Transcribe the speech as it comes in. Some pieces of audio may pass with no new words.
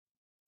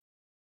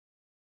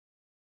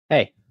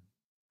Hey,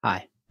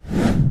 hi.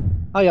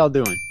 How y'all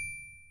doing?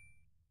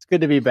 It's good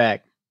to be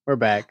back. We're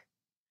back.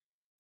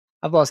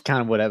 I've lost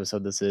count of what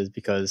episode this is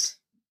because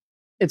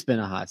it's been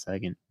a hot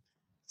second.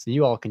 So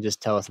you all can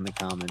just tell us in the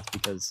comments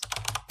because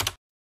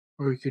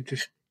Or we could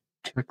just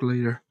check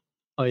later.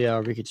 oh yeah,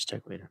 or we could just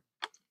check later.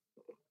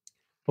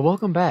 But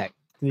welcome back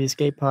to the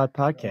EscPod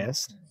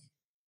podcast.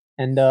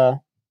 And I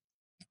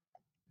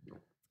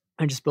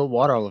just spilled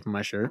water all over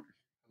my shirt.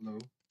 Hello.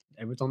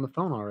 Edward's on the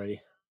phone already.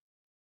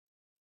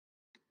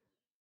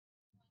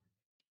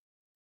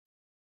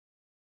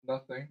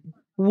 Nothing.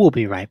 We'll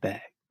be right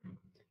back.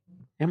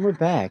 And we're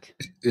back.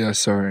 Yeah,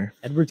 sorry.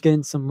 Edward's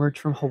getting some merch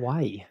from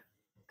Hawaii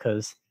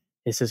because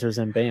his sister's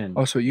in band.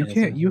 Also, you and it's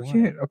in can't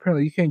Hawaii.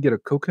 apparently you can't get a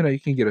coconut, you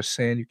can get a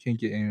sand, you can't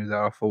get any of that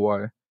off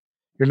Hawaii.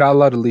 You're not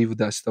allowed to leave with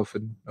that stuff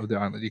of the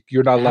island.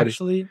 You're not allowed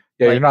Actually,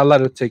 you're not allowed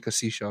to take a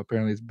seashell.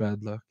 Apparently it's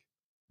bad luck.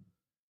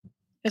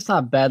 it's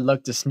not bad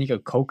luck to sneak a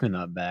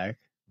coconut back.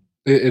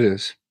 It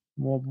is.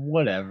 Well,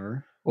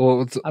 whatever.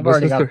 Well, I've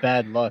already got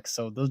bad luck,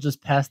 so they'll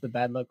just pass the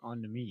bad luck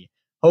on to me.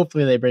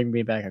 Hopefully, they bring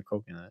me back a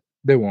coconut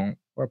They won't.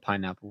 or a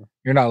pineapple.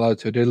 You're not allowed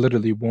to. They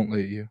literally won't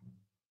let you.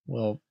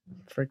 Well,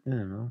 frick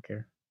them. I don't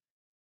care.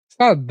 It's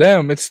not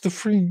them. It's the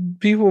free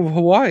people of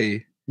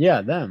Hawaii.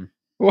 Yeah, them.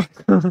 What?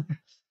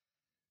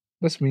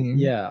 That's mean.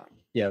 Yeah.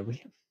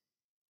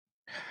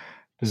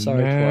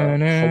 Sorry to our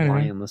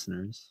Hawaiian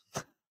listeners.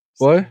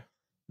 What?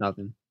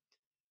 Nothing.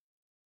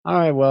 All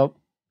right, well,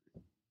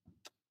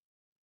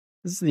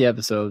 this is the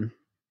episode.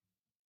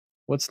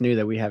 What's new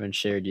that we haven't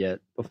shared yet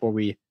before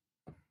we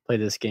play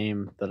this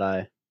game that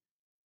I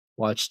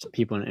watched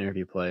people in an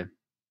interview play?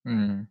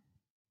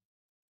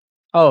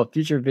 Oh,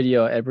 future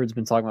video. Edward's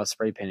been talking about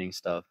spray painting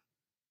stuff.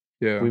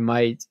 Yeah. We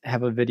might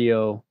have a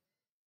video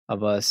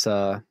of us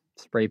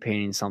spray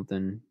painting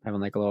something, having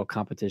like a little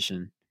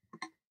competition.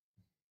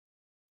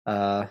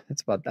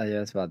 It's about that. Yeah,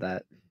 that's about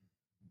that.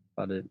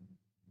 About it.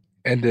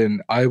 And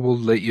then I will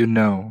let you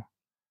know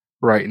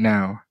right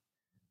now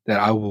that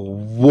I will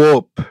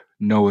whoop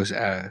Noah's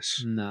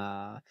ass.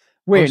 Nah.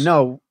 Wait,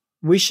 no.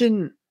 We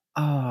shouldn't.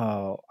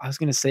 Oh, I was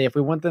gonna say if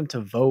we want them to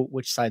vote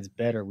which side's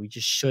better, we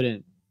just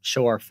shouldn't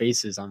show our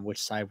faces on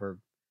which side we're.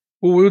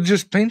 Well, we'll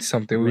just paint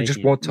something. We just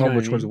making- won't tell you them know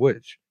which what I one's mean?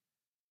 which.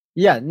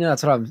 Yeah, no,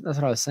 that's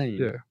what I was saying.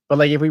 Yeah. But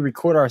like if we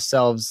record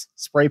ourselves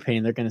spray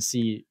painting, they're gonna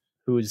see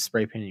who's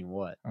spray painting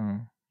what. Oh, You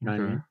know what I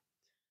mean?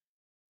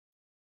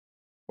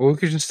 Well, we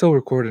could just still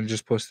record and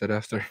just post it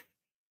after.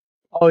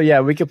 Oh yeah,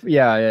 we could.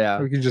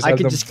 Yeah. We could just I have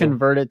could them just vote.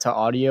 convert it to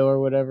audio or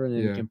whatever, and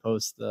then we Yeah. can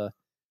post the.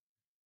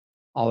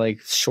 I'll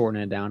like shorten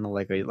it down to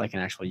like an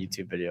actual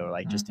YouTube video, or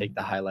like just take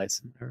the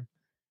highlights. So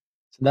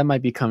that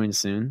might be coming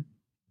soon.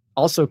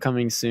 Also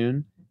coming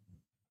soon.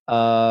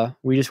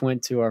 We just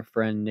went to our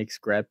friend Nick's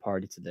grad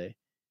party today,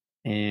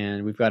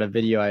 and we've got a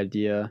video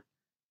idea.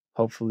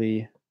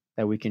 Hopefully,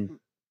 that we can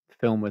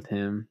film with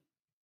him.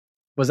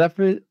 Was that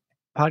for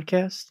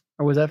podcast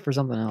or was that for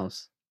something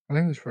else? I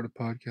think it's for the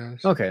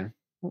podcast. Okay,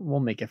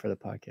 we'll make it for the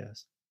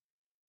podcast.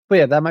 But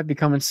yeah, that might be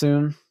coming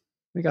soon.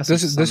 We got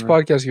This summer.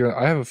 podcast here.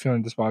 I have a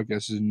feeling this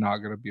podcast is not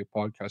gonna be a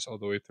podcast all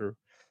the way through.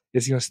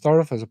 It's gonna start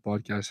off as a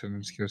podcast and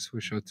it's gonna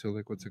switch out to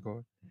like what's it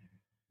called?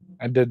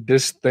 And then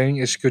this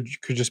thing could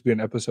just be an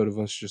episode of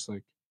us just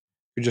like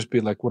could just be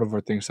like one of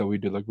our things that we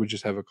do. Like we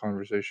just have a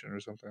conversation or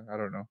something. I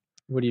don't know.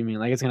 What do you mean?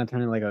 Like it's gonna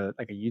turn into like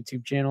a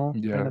YouTube channel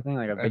kind Yeah. of thing,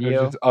 like a And it's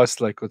video? just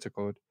us like what's it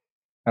called?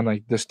 And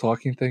like this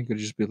talking thing could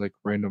just be like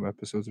random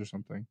episodes or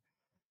something.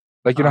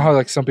 Like you know how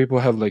like some people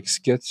have like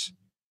skits,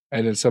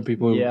 and then some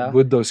people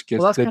with those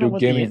skits that's they kinda do what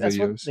gaming that's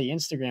what videos. the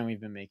Instagram we've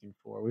been making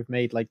for. We've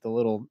made like the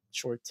little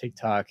short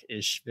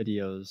TikTok-ish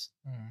videos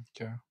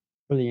Okay.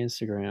 for the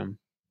Instagram.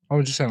 I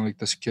was just saying like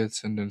the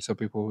skits, and then some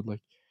people would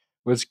like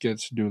with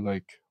skits do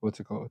like what's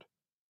it called?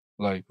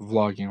 Like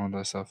vlogging on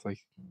that stuff. Like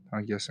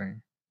I'm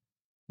guessing.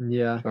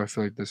 Yeah. So I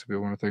feel like this would be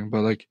one thing.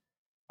 But like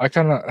I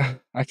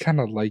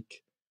kinda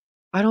like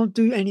I don't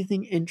do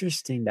anything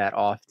interesting that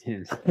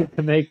often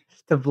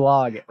to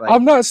vlog it. Like,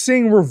 I'm not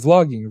saying we're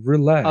vlogging.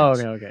 Relax. oh,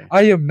 okay.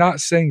 I am not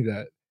saying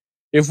that.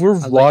 If we're I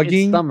was like, it's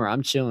vlogging, summer,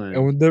 I'm chilling.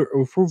 and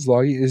if we're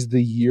vlogging, is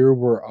the year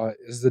where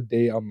is the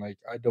day I'm like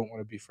I don't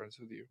want to be friends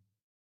with you,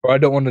 or I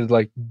don't want to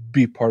like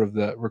be part of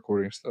that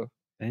recording stuff.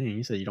 Dang,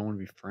 you said you don't want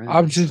to be friends.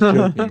 I'm just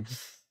joking.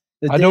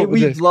 The day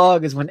we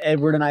vlog is when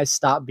Edward and I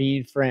stop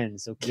being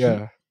friends. So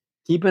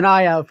keep an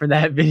eye out for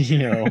that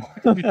video.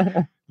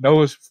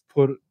 Noah's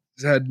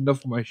had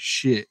enough of my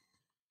shit.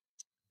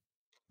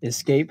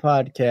 Escape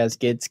podcast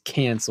gets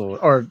canceled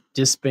or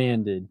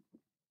disbanded.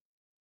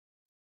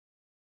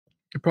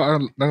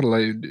 Probably not gonna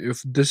lie.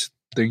 If this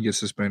thing gets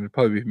suspended, it'd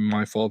probably be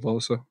my fault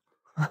also.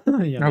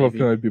 Yeah, I have a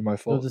feeling it'd be my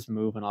fault. They'll just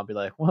move, and I'll be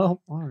like,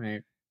 "Well, all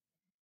right,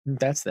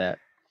 that's that."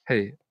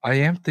 Hey, I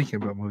am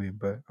thinking about moving,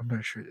 but I'm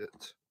not sure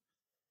yet.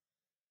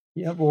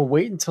 Yeah, well,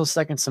 wait until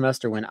second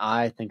semester when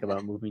I think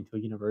about moving to a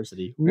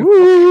university.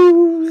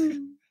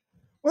 Woo!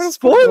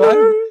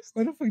 Spoilers!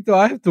 Why the fuck do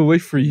I have to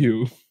wait for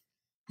you?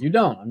 You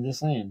don't. I'm just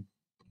saying.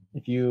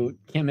 If you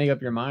can't make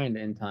up your mind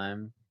in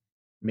time,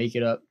 make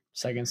it up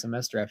second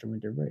semester after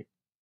winter break.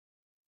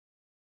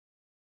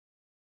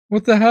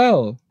 What the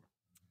hell?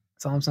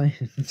 That's all I'm saying.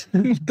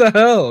 What the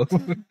hell?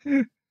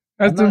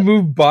 I have to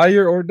move by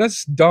your or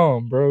that's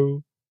dumb,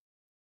 bro.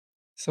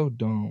 So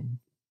dumb.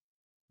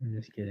 I'm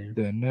just kidding.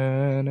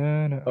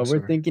 But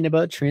we're thinking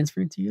about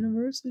transferring to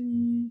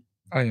university.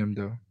 I am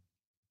though.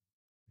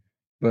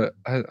 But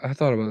I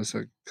thought about this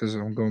like because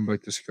I'm going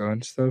back to Scott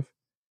and stuff.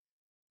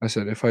 I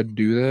said if I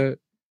do that,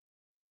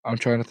 I'm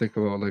trying to think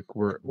about like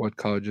what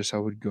colleges I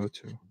would go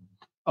to.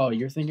 Oh,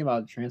 you're thinking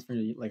about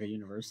transferring to like a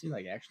university,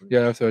 like actually?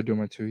 Yeah, after I do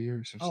my 2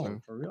 years and Oh,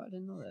 stuff. for real? I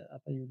didn't know that. I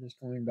thought you were just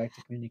going back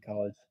to community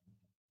college.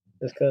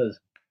 Just cause.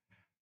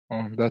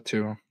 That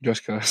too.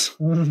 Just cause.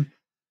 You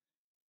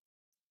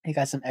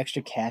got some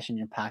extra cash in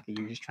your pocket.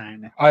 You're just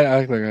trying to. I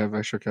act like I have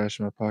extra cash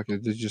in my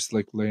pocket. It's just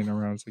like laying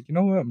around. It's like, you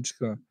know what? I'm just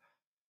gonna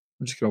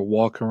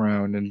walk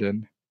around and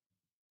then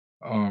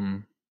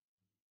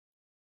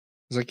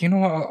it's like, you know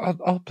what?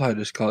 I'll apply to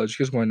this college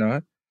because why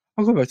not?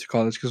 I'll go back to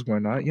college because why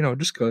not? You know,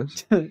 just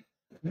cause.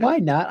 Why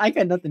not? I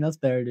got nothing else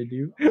better to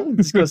do. I'll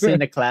just go sit in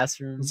the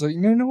classroom. It's like, you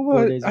know 4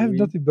 what? days I a have week.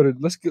 nothing better.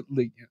 Let's get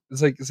like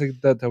it's like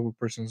that type of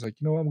person. It's like,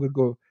 you know what? I'm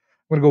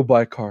gonna go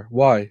buy a car.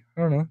 Why? I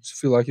don't know. Just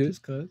feel like it.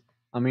 Just cause.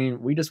 I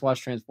mean, we just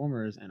watched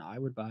Transformers, and I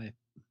would buy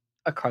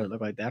a car that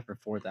looked like that for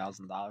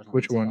 $4,000 on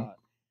Which the one? spot.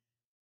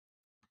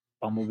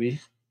 Bumblebee.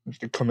 It's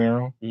the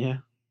Camaro. Yeah.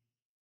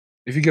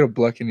 If you get a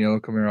black and yellow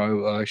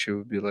Camaro, I actually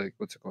would be like,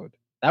 what's it called?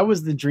 That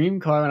was the dream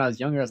car when I was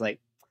younger. I was like,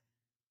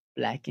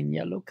 black and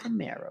yellow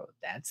Camaro.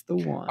 That's the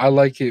one. I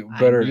like it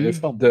better if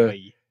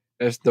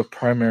the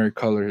primary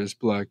color is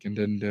black and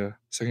then the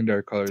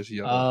secondary color is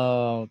yellow.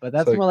 Oh, but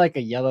that's more like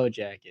a yellow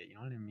jacket. You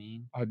know what I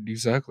mean?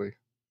 Exactly.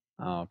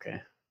 Oh,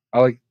 okay.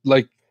 I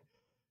like.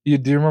 Do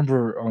you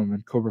remember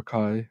in Cobra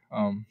Kai?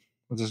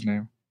 What's his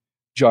name?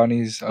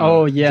 Johnny's.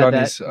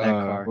 Johnny's. that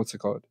car. What's it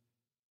called?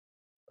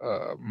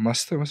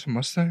 Mustang. What's a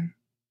Mustang?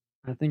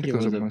 I think it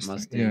was a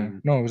Mustang. Yeah.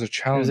 No, it was a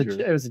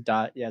Challenger. It was a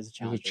dot. Yeah, it was a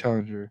Challenger. It was a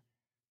Challenger.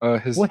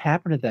 What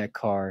happened to that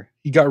car?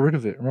 He got rid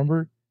of it.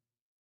 Remember?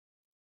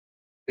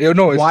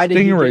 No, it's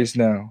Stingrays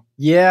now.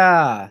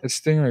 Yeah, it's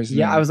Stingrays now.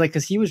 Yeah, I was like,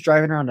 because he was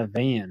driving around a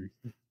van,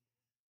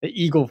 the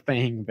Eagle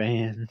Fang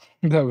van.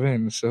 That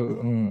van is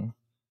so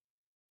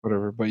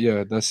whatever. But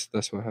yeah, that's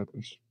what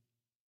happens.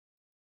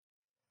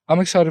 I'm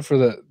excited for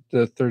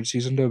the third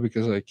season though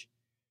because like,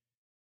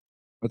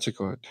 what's it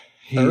called?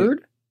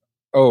 Third?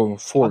 Oh,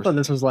 fourth. I thought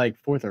this was like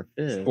fourth or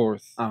fifth.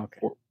 Fourth. Oh,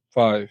 okay.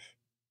 5.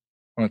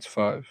 Oh, it's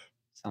 5.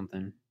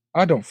 Something.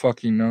 I don't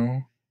fucking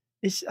know.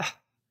 It's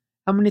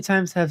how many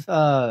times have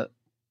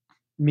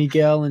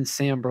Miguel and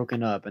Sam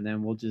broken up, and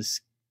then we'll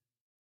just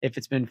if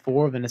it's been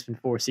 4, then it's been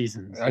 4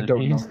 seasons. I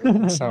don't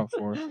know. It's not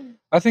 4.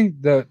 I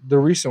think that the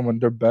recent one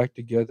they're back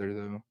together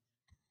though.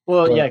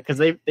 Well, yeah, because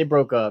they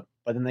broke up,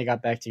 but then they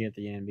got back together at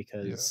the end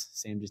because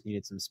Sam just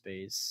needed some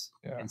space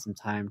and some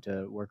time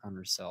to work on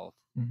herself.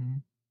 Mm-hmm.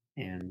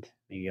 And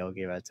Miguel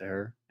gave that to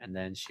her, and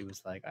then she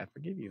was like, "I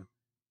forgive you."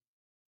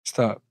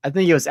 Stop. I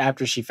think it was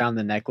after she found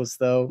the necklace,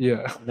 though.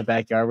 Yeah. In the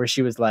backyard, where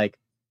she was like,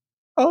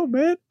 "Oh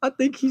man, I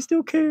think he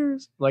still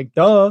cares." Like,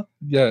 duh.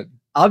 Yeah.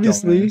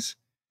 Obviously. Dumbass.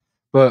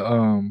 But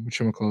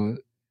whatchamacallit?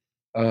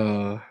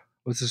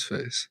 What's his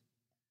face?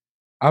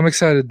 I'm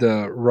excited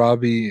that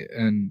Robbie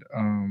and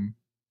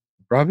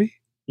Robbie?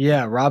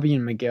 Yeah, Robbie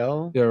and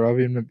Miguel. Yeah,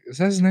 Robbie and is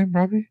that his name,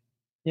 Robbie?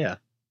 Yeah.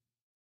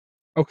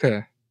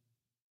 Okay.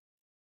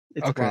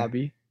 It's okay.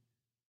 Robbie.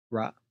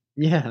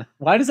 Yeah.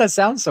 Why does that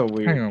sound so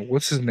weird? Hang on,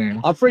 what's his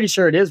name? I'm pretty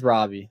sure it is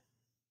Robbie.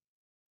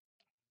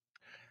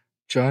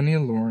 Johnny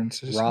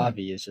Lawrence is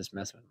Robbie is just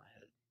messing with my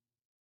head.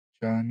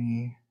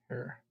 Johnny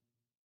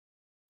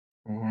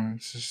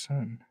Lawrence's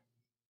son.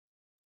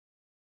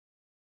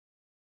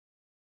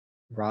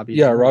 Robbie.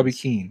 Yeah, Lawrence. Robbie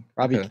Keane.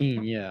 Robbie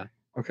Keane, yeah.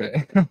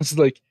 Okay. I was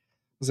like,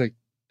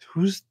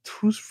 who's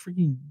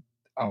freaking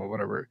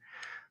whatever.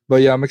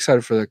 But yeah, I'm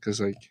excited for that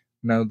because like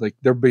now like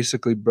they're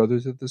basically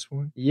brothers at this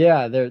point.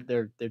 Yeah,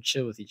 they're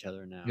chill with each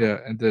other now. Yeah,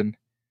 and then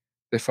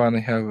they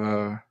finally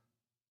have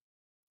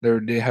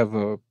they have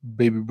a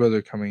baby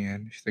brother coming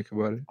in. If you think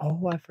about it.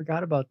 Oh, I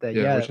forgot about that.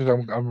 Yeah, which is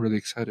I'm really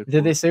excited.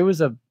 Did they say it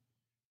was a?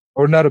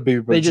 Or not a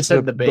baby brother. They just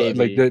said the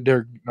baby. Like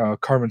they're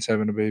Carmen's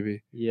having a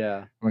baby.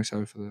 Yeah, I'm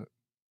excited for that.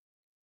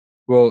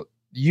 Well,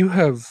 you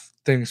have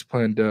things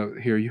planned out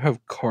here. You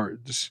have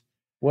cards.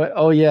 What?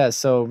 Oh yeah.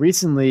 So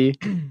recently,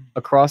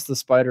 Across the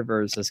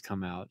Spider-Verse has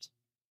come out,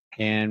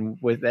 and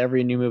with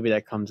every new movie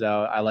that comes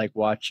out, I like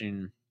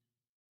watching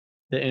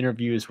the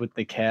interviews with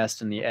the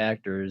cast and the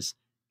actors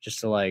just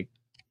to like,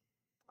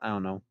 I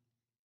don't know,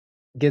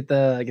 get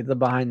the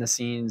behind the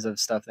scenes of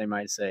stuff they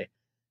might say.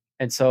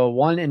 And so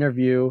one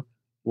interview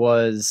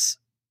was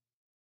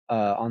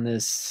on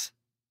this,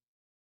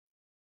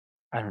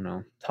 I don't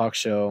know, talk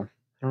show.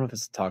 I don't know if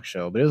it's a talk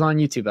show, but it was on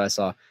YouTube that I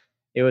saw.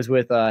 It was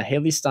with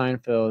Haley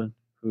Steinfeld,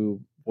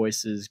 who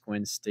voices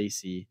Gwen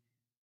Stacy,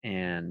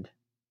 and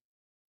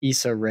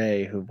Issa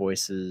Rae, who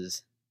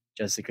voices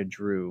Jessica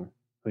Drew,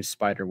 who's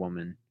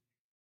Spider-Woman.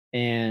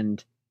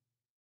 And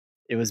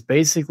it was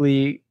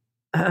basically,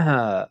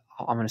 I'm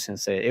just going to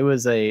say it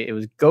was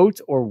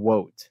G.O.A.T or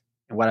W.O.A.T.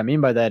 And what I mean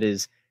by that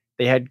is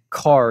they had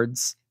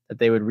cards that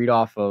they would read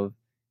off of,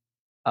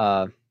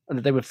 that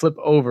they would flip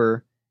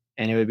over,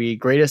 and it would be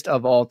greatest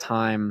of all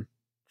time,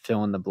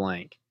 fill in the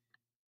blank.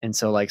 And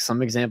so, like,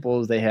 some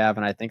examples they have,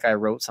 and I think I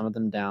wrote some of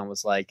them down,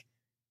 was like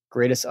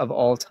greatest of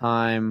all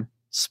time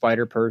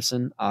Spider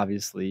Person,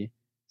 obviously.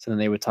 So then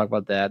they would talk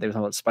about that. They would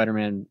talk about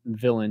Spider-Man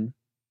villain,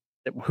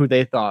 who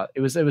they thought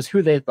it was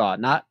who they thought,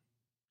 not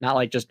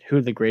like just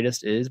who the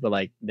greatest is, but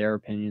like their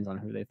opinions on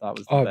who they thought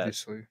was the best.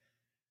 Obviously,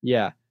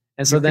 Yeah.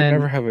 And so you can never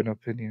then have an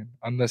opinion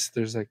unless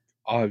there's like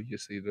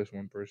obviously there's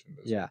one person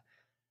that's yeah.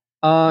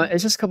 like,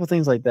 It's just a couple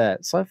things like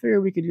that. So I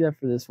figured we could do that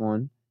for this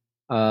one.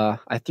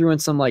 I threw in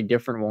some like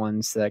different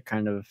ones that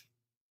kind of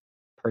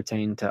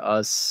pertain to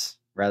us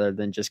rather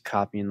than just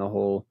copying the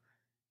whole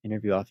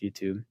interview off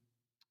YouTube.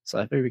 So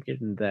I figured we could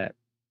get into that.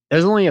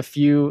 There's only a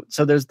few.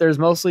 So there's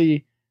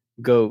mostly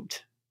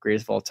GOAT,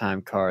 greatest of all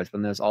time cards,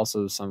 but there's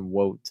also some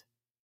WOAT,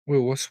 wait,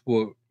 what's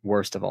what?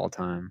 worst of all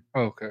time.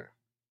 Oh, okay.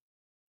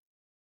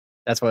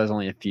 That's why there's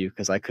only a few,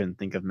 because I couldn't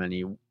think of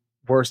many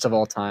worst of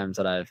all times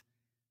that I've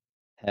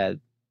had,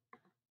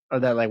 or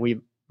that like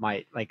we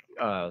might like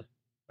a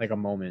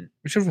moment.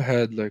 We should have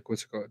had like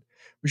what's it called?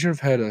 We should have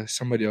had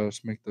somebody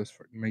else make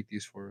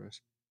these for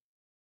us.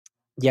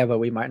 Yeah, but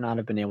we might not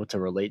have been able to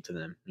relate to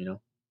them, you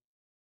know?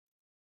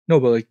 No,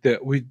 but like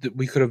that we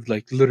could have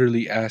like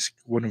literally asked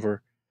one of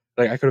our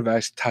like I could have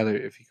asked Tyler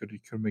if he could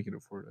make it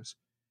for us,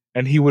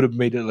 and he would have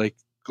made it like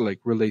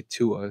relate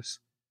to us,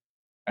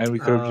 and we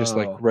could have just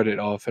like Oh. read it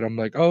off, and I'm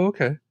like, oh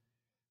okay,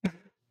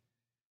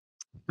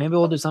 Maybe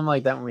we'll do something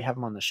like that when we have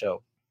them on the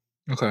show,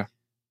 okay.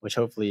 which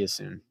hopefully is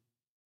soon.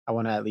 I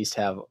want to at least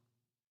have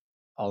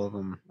all of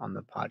them on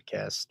the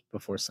podcast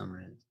before summer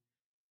ends.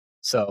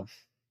 So,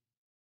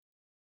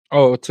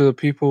 Oh, to the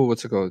people,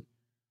 what's it called?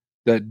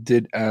 That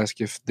did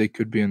ask if they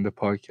could be in the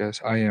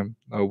podcast. I am.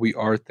 We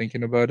are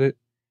thinking about it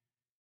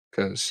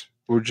because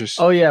we're just.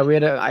 oh yeah,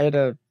 I had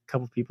a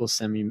couple people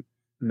send me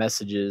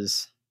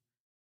messages.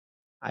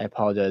 I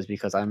apologize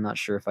because I'm not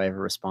sure if I ever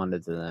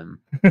responded to them.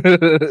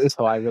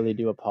 So I really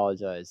do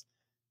apologize.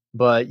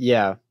 But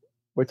yeah,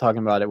 we're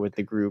talking about it with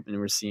the group, and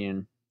we're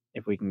seeing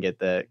if we can get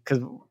that,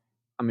 because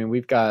I mean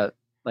we've got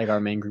like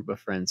our main group of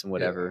friends and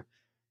whatever.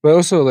 But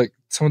also, like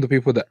some of the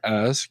people that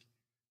ask,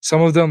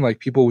 some of them like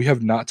people we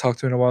have not talked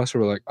to in a while, so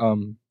we're like,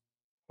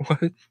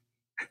 what?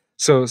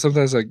 So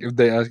sometimes like if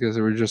they ask us,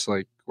 we're just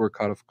like we're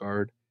caught off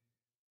guard.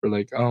 We're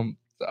like,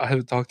 I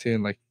haven't talked to you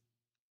in like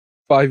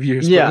 5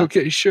 years, but Yeah,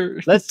 okay, sure.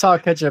 let's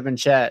talk, catch up, and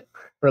chat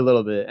for a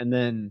little bit, and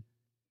then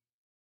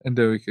And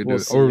then we could we'll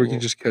do it, or see. we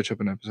could just catch up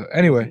an episode. We'll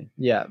Anyway, see.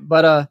 Yeah,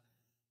 but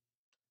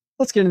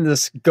let's get into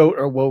this GOAT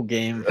or WOAT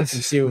game and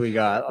see what we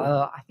got.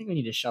 I think we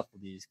need to shuffle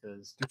these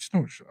because there's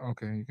no.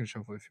 Okay, you can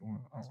shuffle if you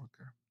want. Oh,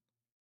 okay.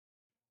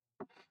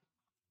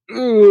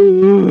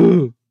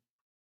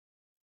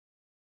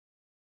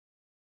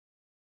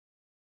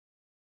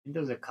 I think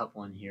there's a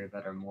couple in here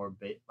that are more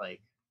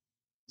like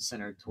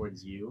centered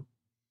towards you.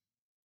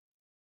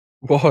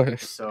 Why?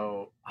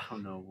 So I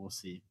don't know. We'll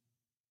see.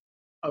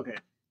 Okay,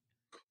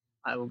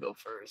 I will go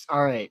first.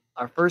 All right,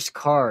 our first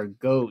card,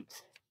 GOAT.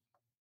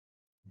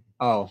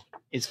 Oh,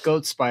 it's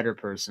GOAT Spider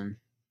Person.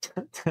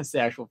 That's the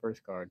actual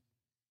first card.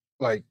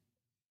 Like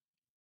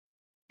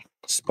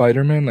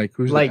Spider-Man? Like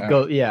who's Like the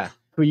GOAT, yeah.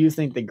 Who you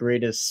think the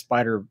greatest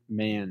Spider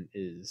Man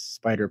is?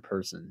 Spider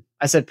Person.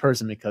 I said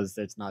person because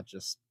it's not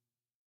just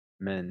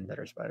men that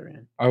are Spider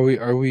Man. are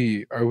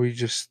we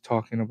just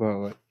talking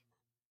about like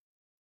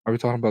are we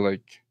talking about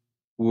like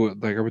what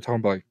like are we talking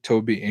about like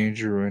Toby,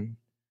 Andrew, and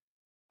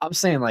I'm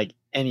saying like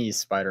any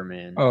Spider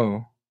Man.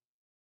 oh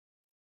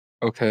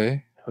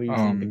okay Who you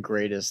think the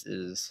greatest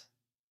is?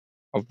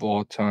 of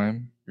all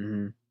time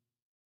Mm-hmm.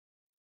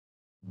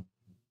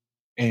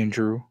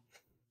 Andrew.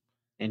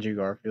 Andrew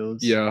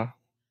Garfield's. Yeah,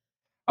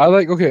 I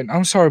like okay.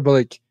 I'm sorry, but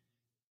like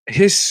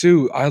his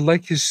suit, I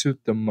like his suit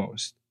the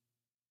most.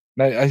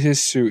 Like his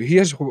suit, he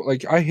has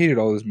like I hated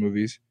all his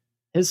movies.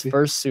 His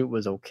first suit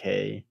was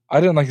okay.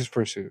 I didn't like his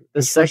first suit. The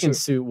His first second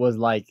suit suit was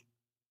like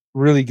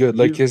really good.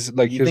 Like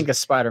you think of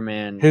Spider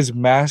Man. his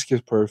mask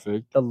is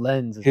perfect. The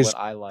lens is His what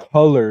I like.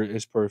 color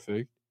is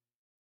perfect.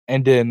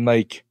 And then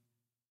like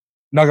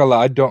not gonna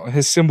lie, I don't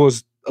his symbol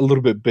is a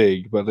little bit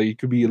big, but like it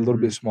could be a little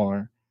bit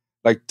smaller.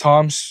 Like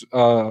Tom's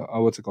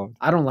what's it called?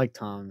 I don't like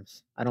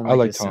Tom's. I don't I like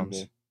like his Tom's.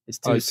 symbol. It's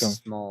I too like Tom's.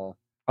 small.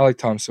 I like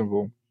Tom's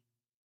symbol.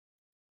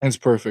 It's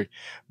perfect.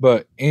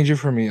 But Andrew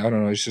for me, I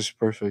don't know, it's just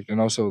perfect. And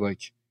also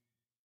like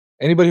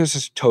anybody who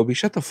says Toby,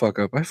 shut the fuck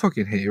up. I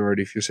fucking hate you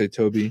already if you say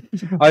Toby.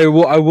 I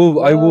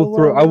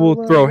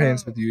will throw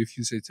hands with you if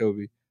you say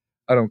Toby.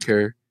 I don't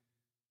care.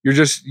 You're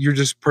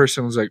just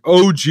person who's like,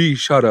 oh gee,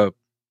 shut up.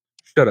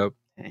 Shut up.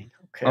 Dang,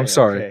 okay, I'm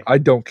sorry. okay. I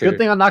don't care. Good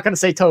thing I'm not gonna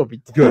say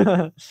Toby.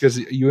 Good. Because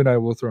you and I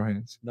will throw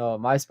hands. No,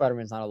 my Spider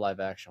Man's not a live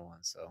action one,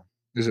 so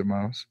Is it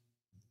Miles?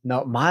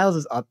 no, Miles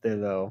is up there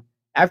though.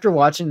 After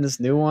watching this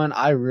new one,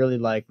 I really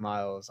like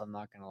Miles. I'm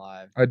not gonna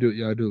lie. I do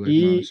like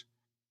Miles.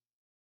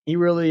 He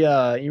really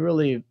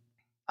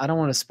I don't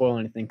want to spoil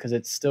anything because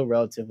it's still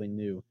relatively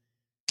new.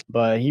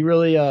 But he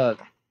really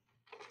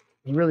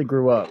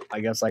grew up. I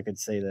guess I could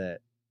say that.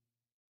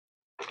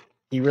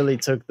 He really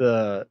took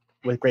the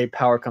with great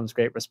power comes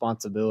great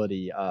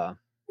responsibility.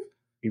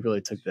 He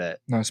really took that.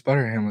 No,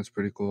 Spider-Ham was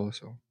pretty cool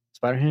also.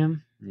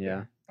 Spider-Ham,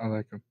 yeah. I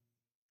like him.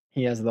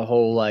 He has the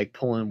whole like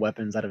pulling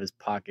weapons out of his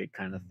pocket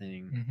kind of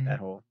thing.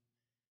 Mhm.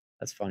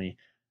 That's funny.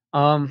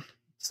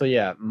 So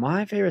yeah,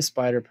 my favorite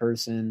Spider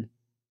person.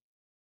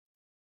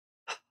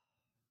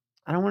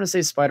 I don't want to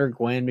say Spider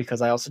Gwen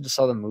because I also just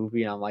saw the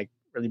movie and I'm like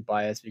really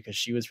biased because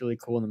she was really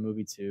cool in the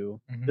movie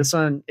too. Mhm. This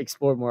one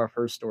explored more of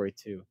her story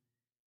too.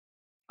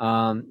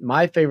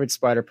 My favorite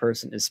Spider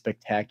person is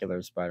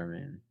Spectacular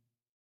Spider-Man,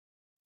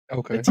 the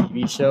Okay.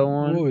 TV show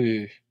one.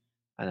 Boy.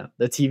 I know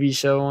the TV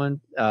show one.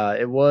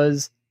 It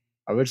was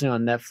originally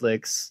on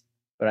Netflix,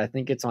 but I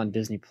think it's on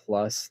Disney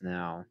Plus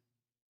now.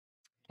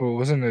 Well,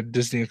 wasn't it a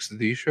Disney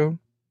XD show?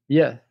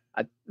 Yeah,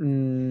 I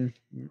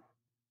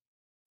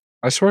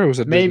swear it was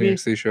a Disney maybe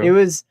XD show. it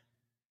was.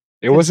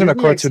 It 'Cause wasn't a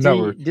Disney Cartoon XD,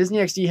 Network. Disney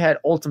XD had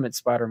Ultimate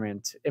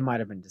Spider-Man. It might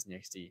have been Disney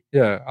XD,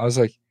 Yeah, I was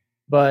like,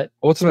 but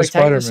Ultimate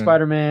Spectacular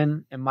Spider-Man.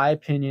 Spider-Man, in my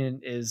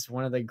opinion, is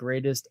one of the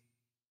greatest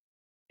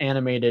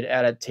animated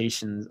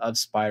adaptations of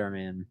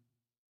Spider-Man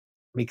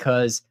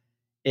because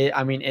it.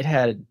 I mean, it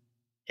had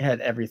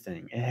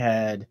everything. It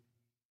had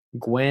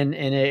Gwen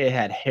in it. It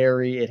had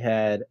Harry. It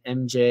had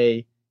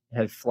MJ. It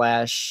had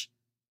Flash.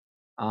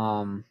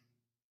 Um,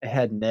 it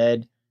had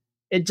Ned.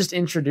 It just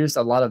introduced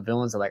a lot of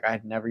villains that like I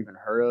had never even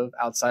heard of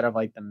outside of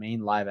like the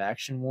main live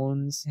action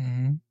ones.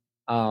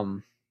 Mm-hmm.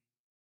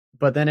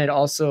 But then it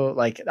also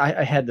like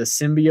I had the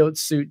symbiote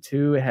suit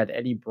too. It had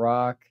Eddie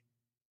Brock.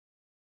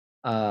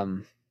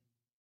 Um,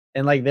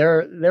 and like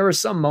there were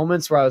some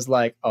moments where I was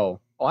like, oh,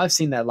 I've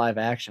seen that live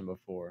action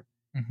before.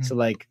 Mm-hmm. So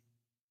like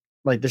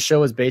the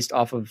show is based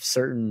off of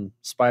certain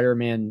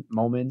Spider-Man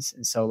moments,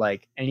 and so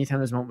like anytime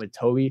there's a moment with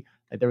Toby,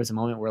 like there was a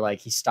moment where like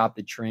he stopped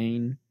the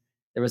train.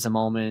 There was a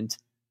moment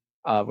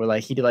where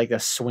like he did like a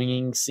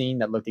swinging scene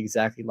that looked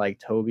exactly like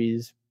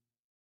Toby's,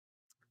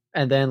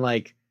 and then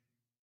like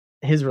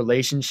his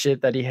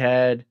relationship that he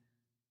had.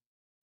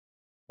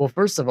 Well,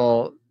 first of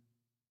all,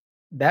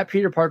 that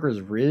Peter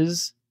Parker's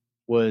Riz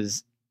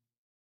was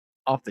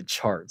off the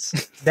charts.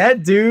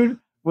 That dude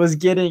was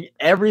getting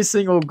every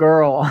single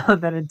girl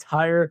on that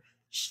entire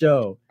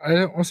show.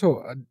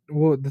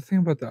 Well, the thing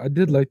about that, I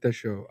did like that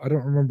show. I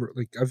don't remember,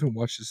 like, I haven't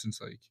watched it since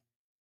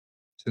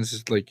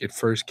it's like it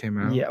first came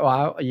out. Yeah,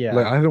 well,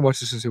 Like, I haven't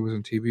watched it since it was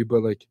on TV,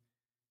 but like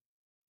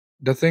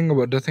the thing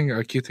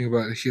I keep thinking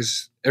about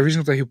is every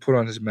single time he put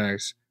on his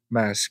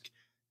mask,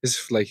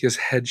 his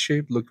head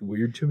shape looked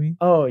weird to me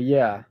Oh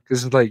yeah,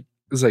 because it's like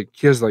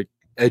he has like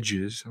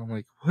edges. And I'm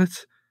like,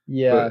 what?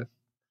 yeah.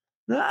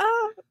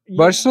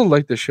 But I still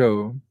like the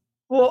show.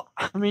 Well,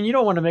 I mean, you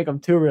don't want to make him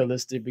too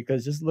realistic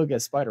because just look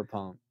at Spider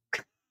Punk.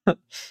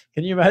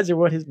 Can you imagine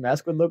what his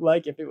mask would look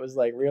like if it was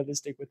like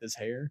realistic with his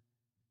hair?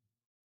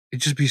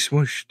 It'd just be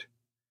smushed.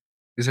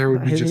 His hair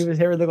would be His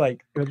hair would look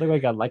like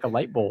a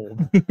light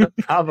bulb,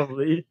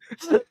 probably.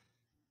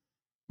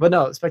 But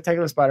no,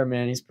 Spectacular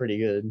Spider-Man, he's pretty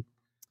good.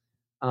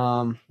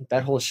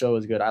 That whole show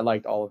is good. I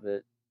liked all of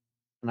it,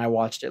 and I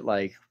watched it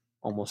like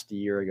almost a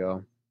year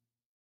ago.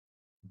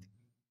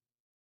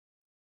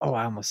 Oh,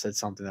 I almost said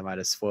something that might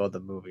have spoiled the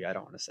movie. I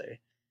don't want to say.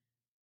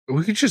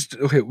 we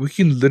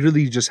can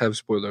literally just have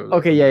spoiler alert.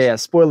 Okay, yeah.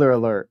 Spoiler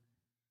alert.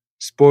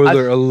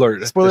 Spoiler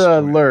alert. Spoiler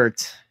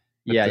alert.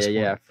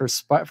 Yeah.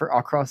 Point. For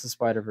Across the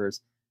Spider-Verse,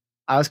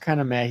 I was kind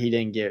of mad he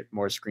didn't get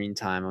more screen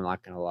time. I'm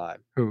not gonna lie.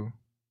 Who?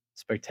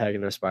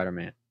 Spectacular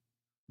Spider-Man.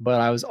 But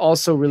I was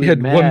also really He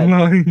had mad. one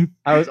line.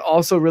 I was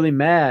also really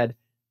mad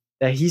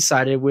that he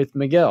sided with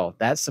Miguel.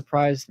 That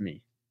surprised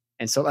me.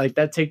 And so like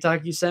that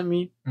TikTok you sent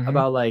me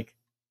about like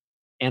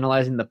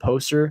analyzing the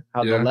poster,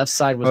 how the left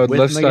side was with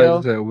left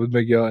Miguel. side with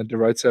Miguel and the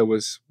right side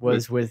was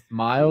with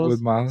Miles.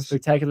 With Miles.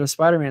 Spectacular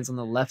Spider-Man's on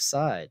the left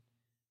side.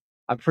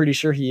 I'm pretty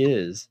sure he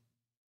is.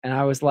 And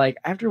I was like,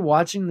 after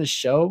watching the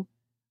show,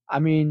 I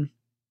mean,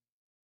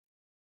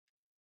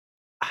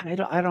 I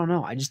don't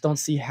know. I just don't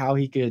see how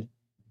he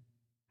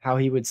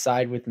would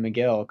side with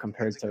Miguel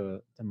compared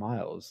to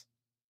Miles.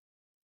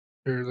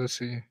 Here, let's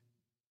see.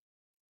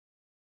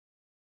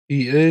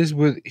 He is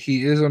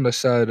on the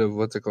side of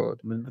what's it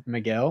called? With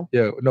Miguel?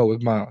 Yeah, no,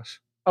 with Miles.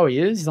 Oh, he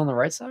is? He's on the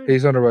right side?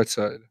 He's on the right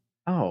side.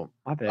 Oh,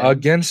 my bad.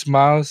 Against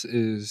Miles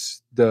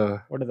is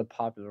the What are the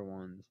popular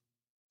ones?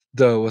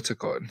 What's it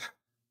called?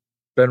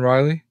 Ben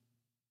Reilly?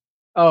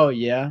 Oh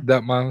yeah.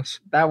 That Miles?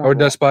 That one. Or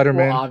that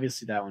Spider-Man? Well,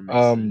 obviously that one makes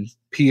sense.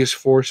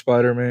 PS4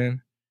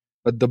 Spider-Man.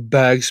 The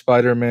bag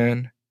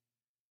Spider-Man.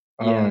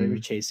 Yeah, they were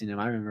chasing him,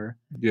 I remember.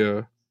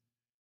 Yeah.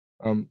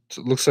 It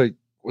looks like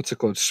what's it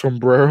called?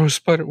 Sombrero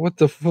Spider. What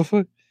the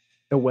fuck?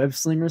 The web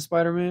slinger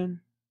Spider-Man?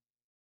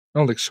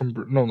 No, like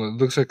no, it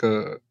looks like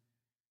a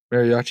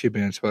mariachi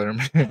band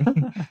Spider-Man.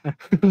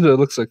 That's what it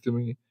looks like to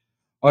me.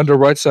 On the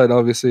right side,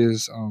 obviously,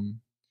 is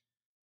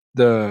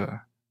the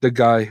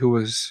guy who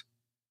was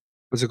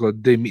what's it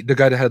called? The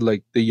guy that had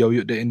like the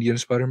yo-yo, the Indian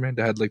Spider-Man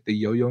that had like the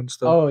yo-yo and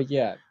stuff. Oh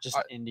yeah, just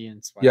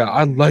Indian Spider-Man. Yeah,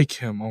 I like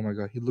him. Oh my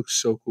god, he looks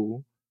so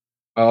cool.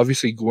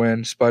 Obviously,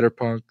 Gwen,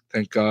 Spider-Punk.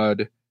 Thank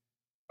God.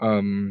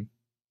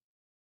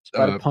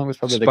 Spider Punk was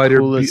probably the Spider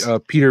B,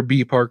 coolest. Peter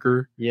B.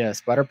 Parker. Yeah,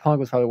 Spider Punk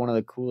was probably one of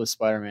the coolest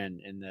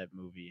Spider-Man in that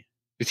movie.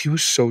 He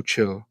was so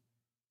chill.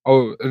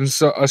 Oh, and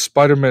so a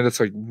Spider Man that's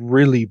like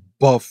really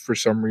buff for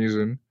some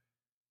reason.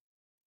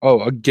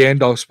 Oh, a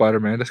Gandalf Spider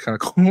Man. That's kind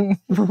of cool.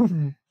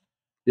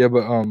 Yeah,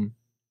 but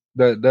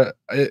that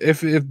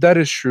if that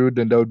is true,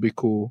 then that would be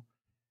cool.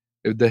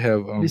 If they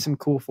have Be some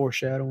cool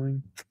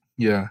foreshadowing.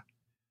 yeah,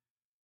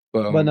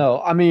 But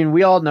no, I mean,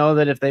 we all know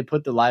that if they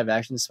put the live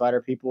action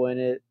Spider people in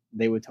it,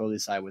 they would totally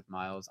side with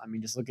Miles. I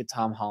mean, just look at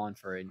Tom Holland,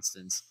 for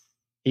instance.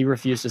 He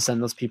refused to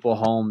send those people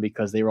home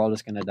because they were all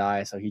just going to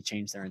die, so he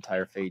changed their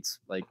entire fates,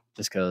 like,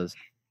 just because.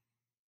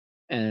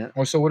 And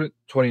so what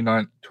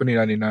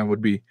 2099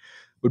 would be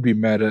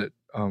mad at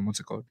what's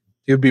it called?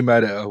 He would be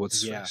mad at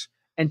what's his yeah. face?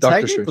 And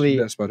Doctor Strange, technically,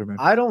 that Spider Man.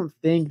 I don't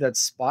think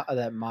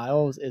that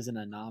Miles is an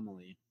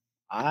anomaly.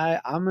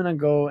 I'm gonna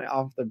go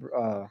off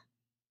the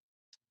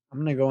I'm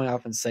gonna go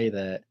off and say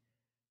that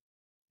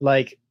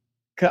like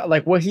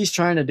like what he's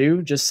trying to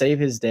do, just save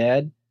his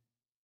dad.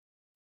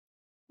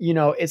 You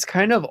know, it's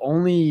kind of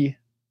only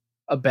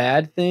a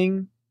bad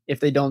thing if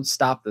they don't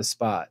stop the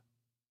spot.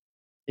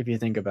 If you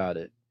think about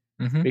it,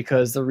 Mm-hmm.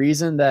 because the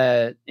reason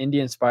that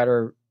Indian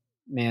Spider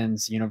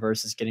Man's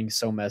universe is getting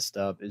so messed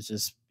up is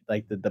just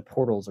like the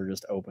portals are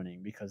just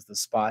opening because the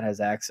spot has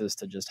access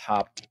to just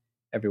hop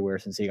everywhere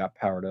since he got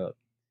powered up.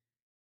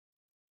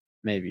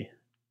 Maybe.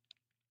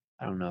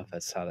 I don't know if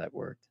that's how that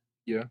worked.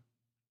 Yeah.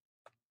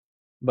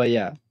 But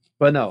yeah.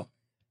 But no.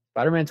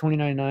 Spider-Man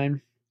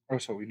 2099.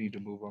 Also, we need to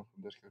move on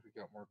from this because we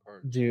got more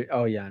cards. Dude,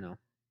 oh yeah, I know.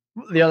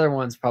 The other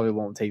ones probably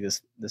won't take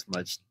this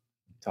much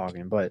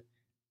talking, but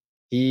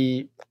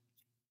he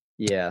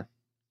yeah.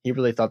 He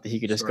really thought that he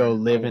could just go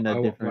live in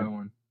a different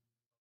one.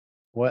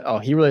 what? Oh,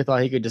 he really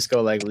thought he could just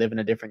go like live in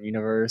a different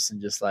universe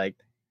and just like,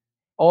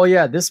 oh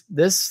yeah, this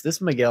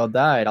Miguel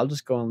died. I'll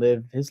just go and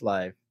live his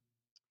life.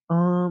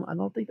 I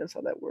don't think that's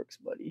how that works,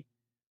 buddy.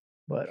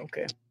 But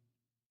okay.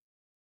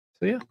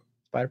 So yeah,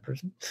 Spider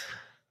Person.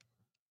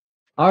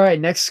 All right,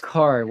 next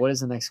card. What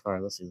is the next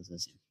card? Let's see.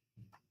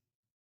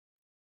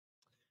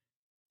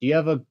 Do you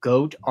have a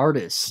GOAT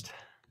artist?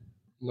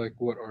 Like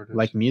what artist?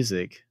 Like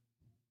music?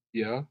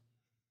 Yeah.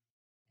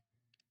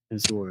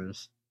 Who's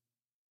yours?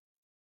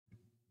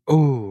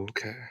 Oh,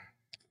 okay.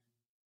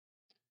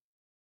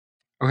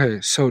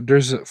 Okay, so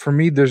for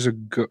me there's a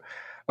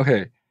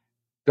okay,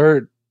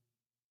 there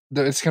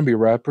it's gonna be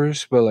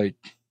rappers, but like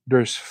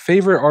there's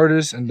favorite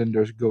artists and then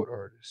there's GOAT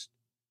artists.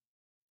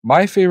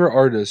 My favorite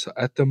artist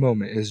at the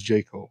moment is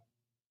J. Cole.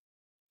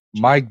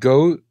 My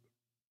GOAT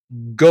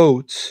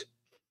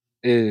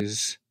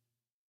is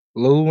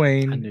Lil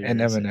Wayne and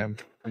Eminem.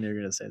 I knew you were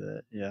gonna say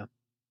that. Yeah.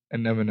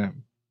 And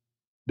Eminem.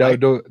 I-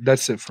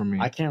 That's it for me.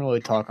 I can't really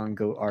talk on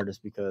GOAT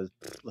artists because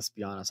let's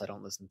be honest, I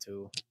don't listen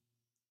to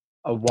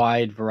a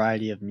wide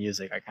variety of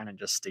music. I kind of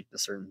just stick to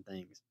certain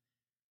things.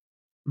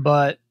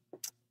 But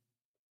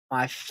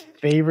my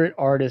favorite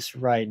artist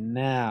right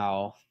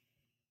now.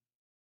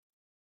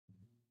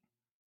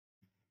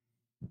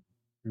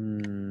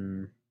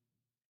 If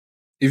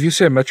you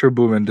say Metro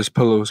Boomin, this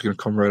pillow is gonna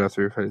come right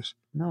after your face.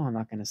 No, I'm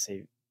not gonna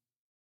say.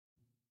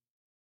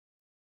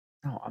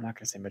 No, I'm not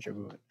gonna say Metro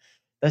Boomin.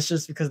 That's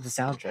just because of the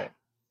soundtrack.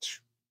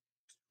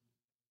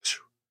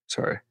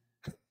 Sorry.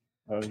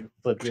 Oh, you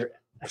flip your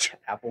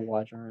Apple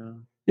Watch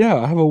around. Yeah,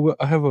 I have a what's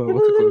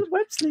it called?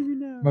 Web slinger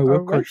now. My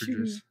web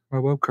cartridges. My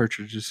web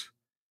cartridges.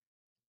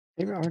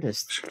 Favorite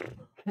artist.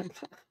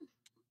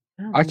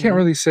 I can't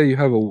really say you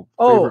have a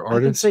favorite artist. I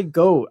can say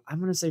GOAT.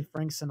 I'm gonna say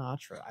Frank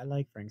Sinatra. I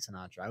like Frank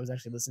Sinatra. I was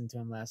actually listening to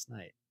him last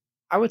night.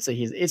 I would say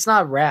it's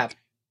not rap,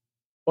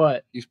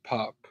 but he's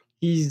pop.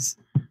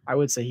 I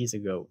would say he's a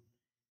GOAT.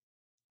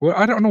 Well,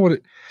 I don't know what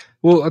it.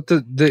 Well,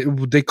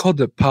 they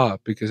called it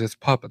pop because it's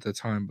pop at the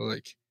time, but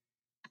like,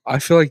 I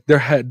feel like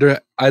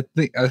I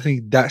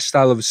think that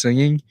style of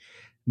singing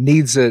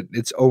needs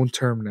its own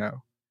term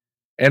now,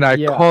 and I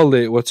call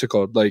it what's it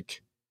called?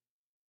 Like,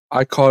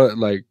 I call it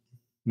like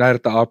Night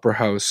at the Opera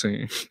House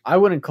singing. I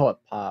wouldn't call it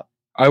pop.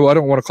 I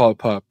don't want to call it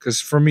pop because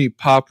for me,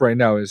 pop right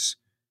now is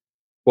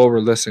what we're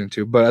listening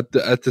to. But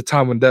at the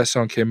time when that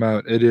song came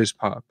out, it is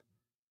pop.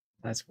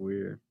 That's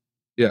weird.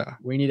 Yeah,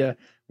 we need a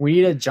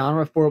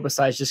genre for it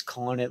besides just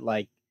calling it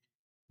like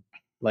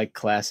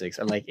classics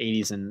or like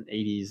 80s and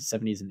 80s,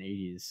 70s and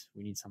 80s.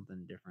 We need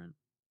something different.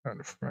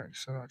 Frank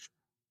Sinatra.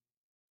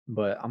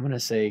 But I'm gonna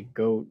say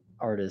GOAT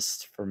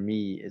artist for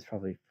me is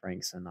probably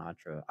Frank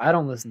Sinatra. I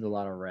don't listen to a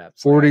lot of rap.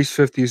 40s,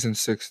 50s, and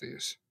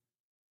 60s.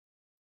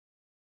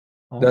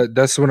 Oh.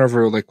 That's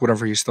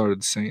whenever he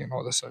started singing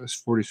all this stuff. It's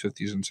 40s,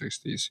 50s, and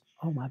 60s.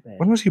 Oh my bad.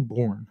 When was he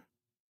born?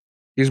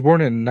 He was born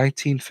in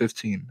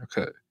 1915.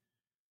 Okay.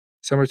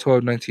 December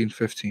 12,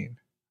 1915.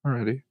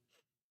 Alrighty.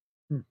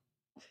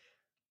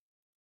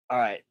 All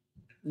right.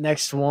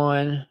 Next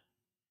one.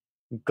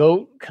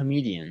 GOAT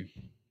comedian.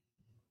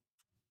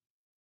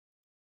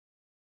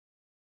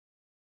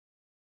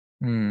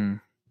 Do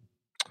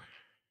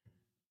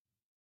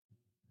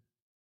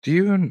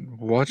you even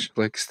watch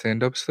like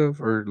stand-up stuff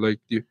or like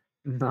do you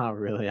Not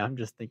really. I'm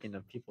just thinking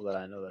of people that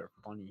I know that are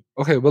funny.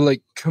 Okay, but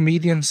like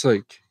comedians,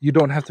 like you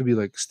don't have to be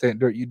like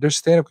there's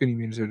stand-up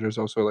comedians, and there's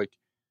also like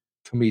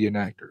comedian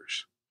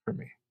actors for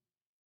me.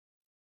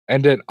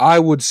 And then I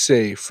would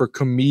say for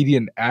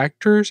comedian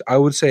actors, I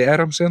would say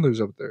Adam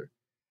Sandler's up there.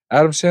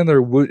 Adam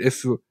Sandler would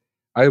if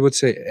I would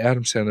say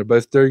Adam Sandler, but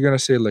if they're gonna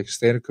say like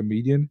stand-up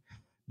comedian,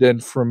 then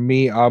for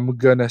me, um I'm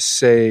gonna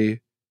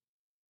say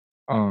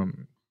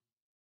I'm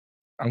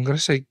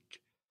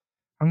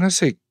gonna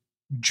say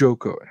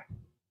Joko,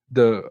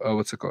 the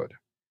what's it called?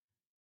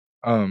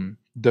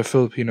 The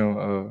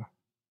Filipino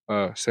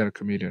stand-up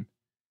comedian.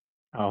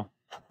 Oh,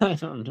 I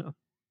don't know.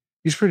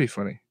 He's pretty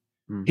funny.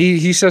 Hmm.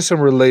 He says some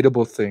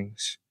relatable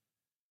things,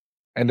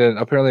 and then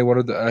apparently one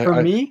of the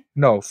For me?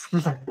 no,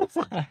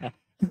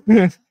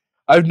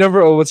 I've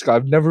never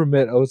I've never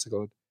met what's it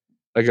called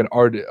like an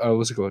artist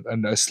what's it called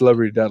and a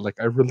celebrity that like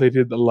I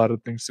related a lot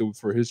of things to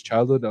for his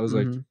childhood. I was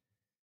like, Mhm.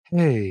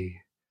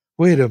 hey,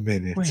 wait a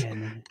minute, Wait a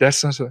minute.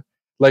 that's not so.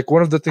 Like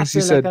one of the I things he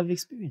feel like said. I've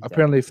experienced that.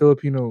 Apparently,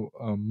 Filipino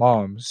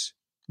moms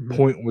Mhm.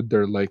 point with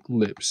their like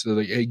lips. They're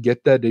like, hey,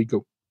 get that? They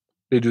go,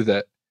 they do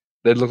that.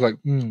 They look like,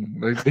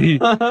 like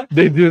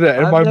they do that,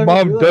 and I've my never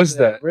mom realized does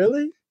that.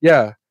 Really?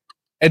 Yeah,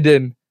 and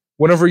then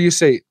whenever you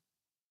say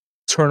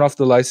turn off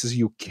the lights, is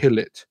you kill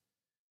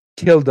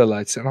the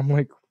lights, and I'm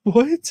like,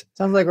 what?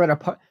 Sounds like we're at a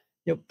part.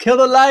 Yo, kill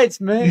the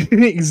lights, man. Kill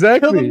the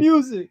Exactly.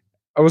 music.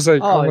 I was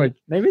like, I'm Oh, like,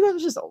 maybe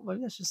that's just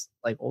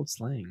like old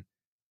slang.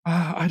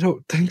 I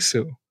don't think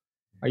so.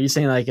 Are you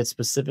saying like it's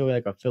specifically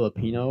like a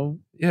Filipino?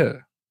 Yeah,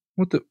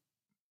 what the?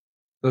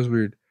 That was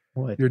weird.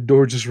 What? Your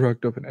door just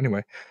rocked open.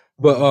 Anyway,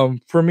 but Oh.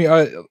 for me,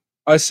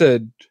 I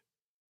said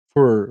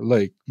for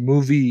like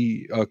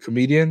movie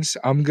comedians,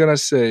 I'm gonna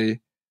say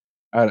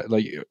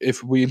like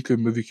if we include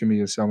movie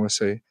comedians, I'm gonna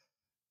say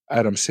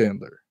Adam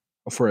Sandler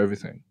for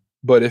everything.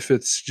 But if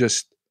it's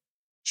just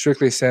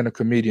strictly stand-up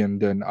comedian,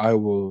 then I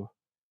will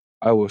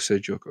say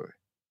Joko.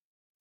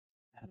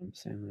 Adam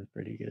Sandler's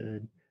pretty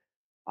good.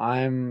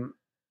 I'm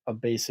a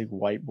basic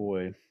white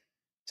boy.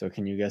 So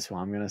can you guess who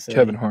I'm gonna say?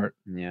 Kevin Hart.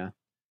 Yeah.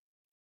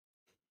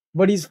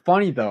 But he's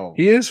funny though.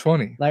 He is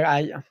funny. Like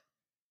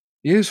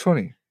He is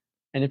funny.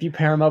 and if you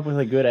pair him up with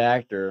a good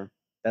actor,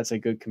 that's a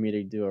good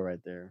comedic duo right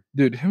there.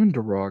 Dude, him and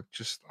The Rock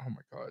just oh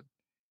my god.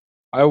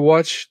 I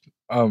watched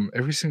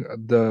every single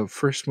the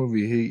first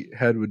movie he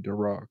had with The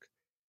Rock.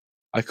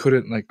 I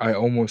couldn't like I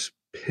almost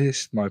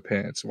pissed my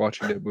pants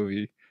watching that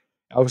movie.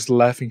 I was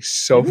laughing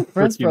so They've been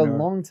friends for freaking a hard.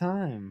 long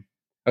time.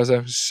 I was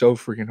laughing so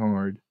freaking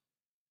hard.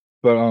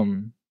 But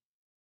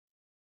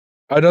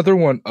another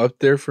one up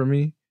there for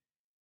me,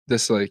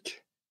 that's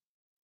like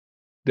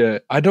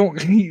that I don't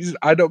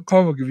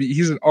call him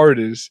he's an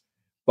artist,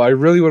 but I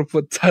really want to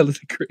put Tyler the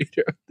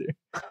Creator up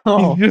there.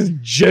 Oh, He's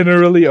just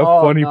generally a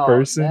funny no,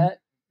 person. that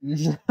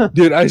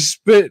Dude, I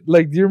spent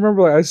like do you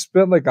remember like I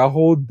spent like a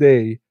whole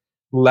day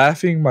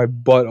laughing my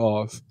butt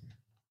off.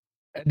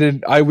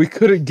 And then we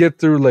couldn't get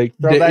through like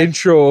the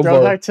intro of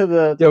our back to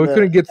the we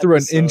couldn't get through an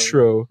episode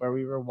intro. where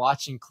we were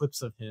watching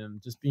clips of him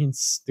just being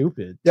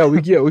stupid. Yeah,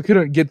 we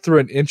couldn't get through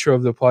an intro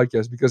of the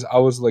podcast because I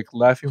was like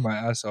laughing my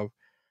ass off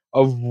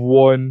of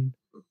one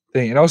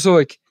thing. And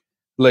also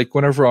like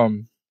whenever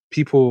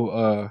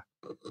people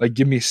like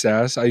give me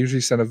sass, I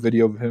usually send a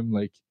video of him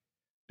like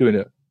doing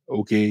it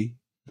okay.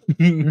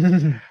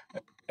 And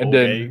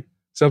then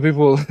some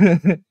people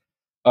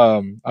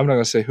I'm not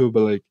gonna say who,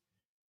 but like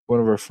one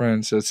of our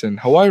friends that's in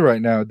Hawaii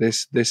right now, they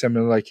sent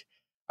me like,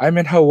 I'm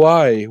in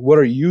Hawaii. What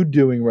are you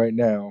doing right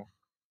now?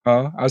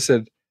 Huh? I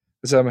said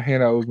I'm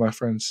hanging out with my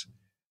friends.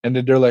 And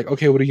then they're like,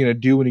 okay, what are you gonna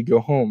do when you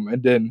go home?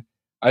 And then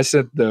I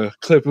sent the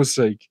clip was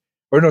like,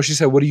 or no, she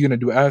said, what are you gonna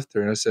do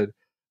after? And I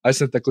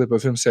sent the clip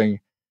of him saying,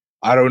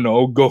 I don't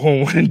know, go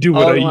home and do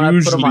what I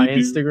usually put on my do.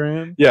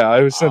 Instagram. Yeah,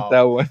 I sent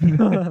that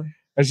one.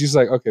 And she's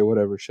like, okay,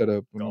 whatever, shut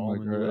up. And Go I'm home like,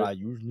 and do all what right. I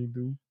usually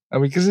do. I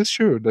mean, because it's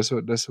true. That's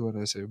what I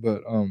say.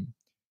 But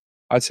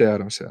I'd say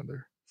Adam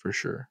Sandler for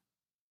sure.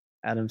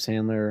 Adam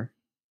Sandler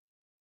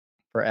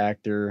for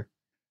actor,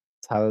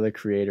 Tyler the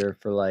Creator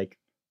for like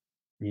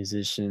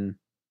musician.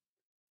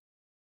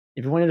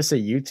 If you wanted to say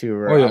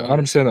YouTuber, Oh yeah,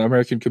 Adam Sandler,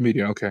 American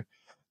comedian. Okay,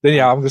 then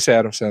yeah, I'm gonna say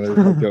Adam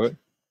Sandler. Go it.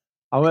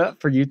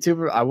 For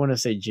YouTuber, I want to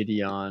say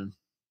Gideon,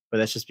 but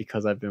that's just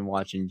because I've been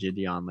watching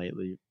Gideon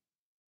lately.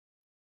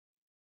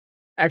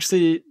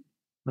 Actually,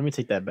 let me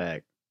take that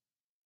back.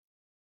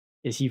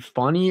 Is he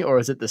funny or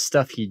is it the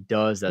stuff he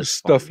does that's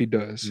stuff funny? he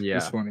does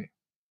is funny.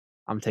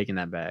 I'm taking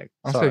that back.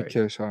 I'll say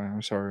KSI.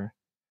 I'm sorry.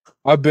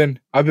 I've been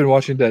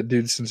watching that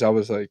dude since I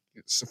was like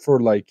for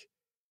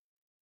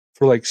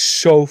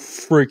so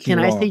freaking Can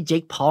long. I say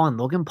Jake Paul and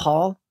Logan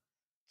Paul?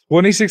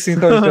 2016,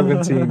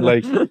 2017,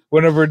 like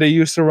whenever they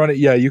used to run it,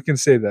 yeah, you can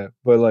say that.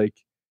 But like,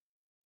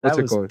 what's that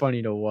it was called?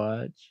 Funny to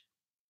watch.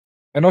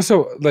 And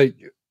also like,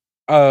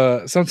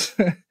 sometimes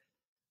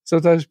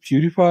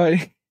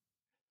PewDiePie.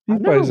 I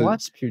never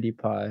watched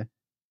PewDiePie.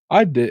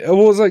 I did. It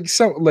was like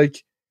some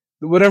like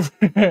whatever.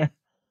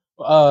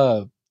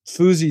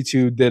 Fuzi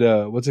 2 did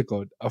a what's it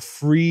called? A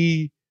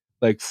free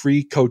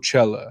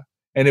Coachella,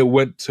 and it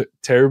went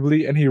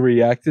terribly, and he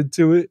reacted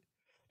to it,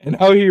 and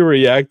how he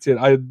reacted.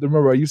 I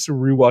remember I used to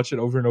rewatch it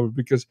over and over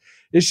because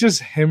it's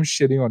just him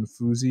shitting on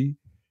Fuzi,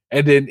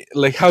 and then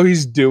like how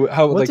he's doing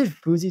how What like did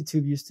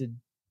FuzzyTube used to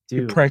he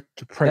do? prank.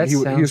 That He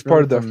was sounds part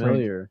really of that prank.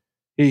 familiar.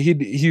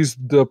 He's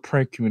the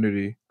prank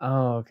community,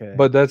 Oh, okay.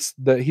 but that's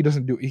that he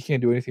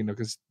can't do anything though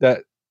because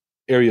that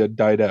area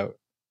died out.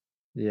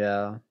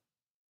 Yeah.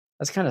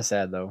 That's kind of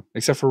sad though.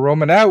 Except for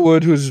Roman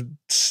Atwood, who's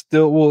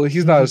still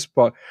he's not as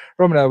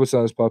Roman Atwood's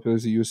not as popular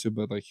as he used to,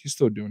 but like he's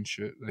still doing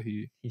shit that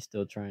He's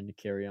still trying to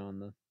carry on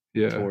the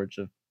yeah. torch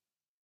of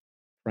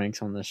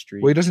pranks on the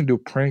street. Well, he doesn't do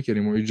prank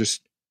anymore.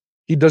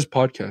 He does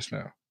podcasts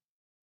now.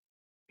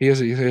 He has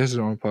his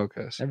own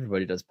podcast.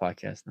 Everybody does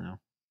podcasts now.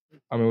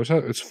 I mean,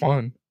 it's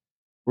fun.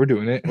 We're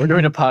doing it. We're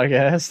doing a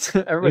podcast.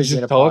 Everybody's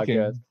doing a talking.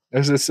 podcast.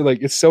 It's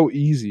like it's so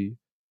easy,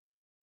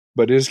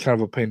 but it is kind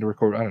of a pain to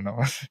record. I don't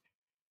know.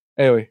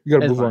 Anyway, we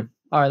gotta move on.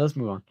 All right, let's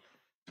move on.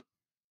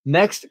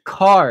 Next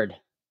card,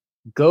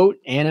 GOAT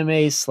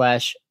anime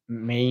 /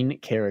 main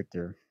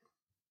character.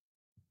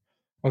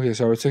 Okay,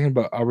 so we're thinking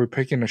about are we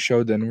picking a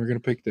show? Then we're gonna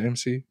pick the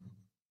MC.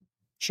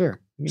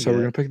 Sure. So we're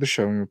gonna pick the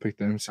show. and we're gonna pick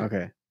the MC.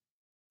 Okay.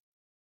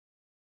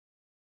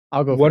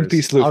 I'll go One first.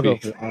 Piece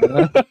Luffy.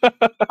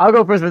 I'll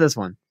go first for this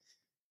one.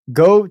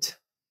 GOAT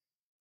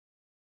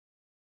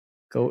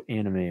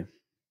anime.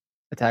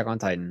 Attack on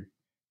Titan.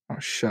 Oh,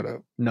 shut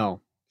up.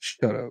 No.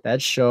 Shut up.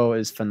 That show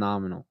is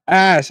phenomenal.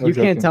 You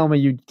can't tell me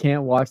you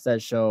can't watch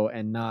that show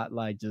and not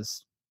like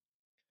just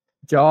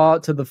jaw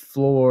to the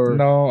floor.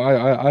 No,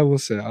 I will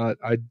say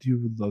I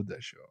do love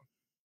that show.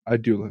 I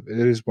do love it.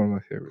 It is one of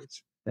my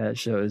favorites. That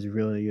show is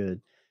really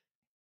good.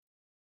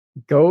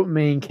 GOAT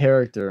main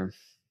character.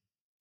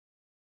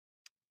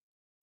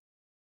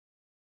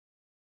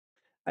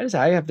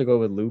 I have to go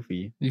with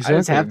Luffy. Exactly. I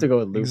just have to go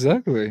with Luffy.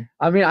 Exactly.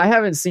 I mean, I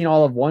haven't seen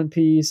all of One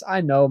Piece.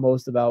 I know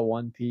most about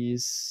One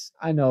Piece.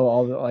 I know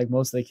all the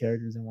most of the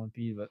characters in One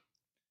Piece, but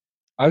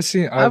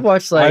I've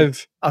watched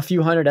a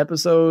few hundred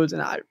episodes,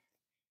 and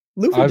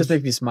Luffy just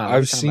makes me smile.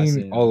 I've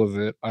seen all of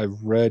it.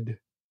 I've read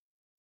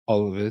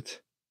all of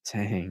it.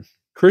 Dang.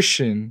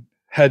 Christian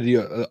had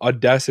the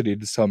audacity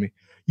to tell me,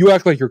 "You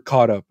act like you're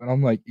caught up," and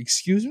I'm like,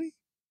 "Excuse me."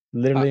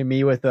 Literally,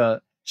 me with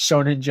a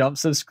Shonen Jump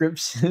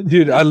subscription,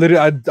 dude. I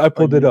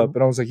pulled it up,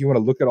 and I was like, "You want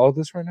to look at all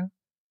this right now?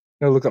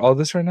 You want to look at all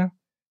this right now?"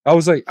 I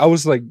was like,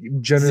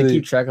 generally. Does it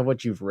keep track of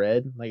what you've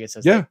read? Like it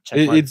says, yeah,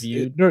 like,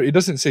 it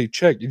doesn't say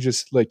check. You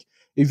just like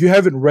if you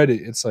haven't read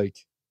it,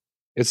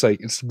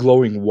 it's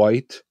glowing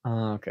white.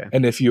 Oh, okay.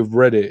 And if you've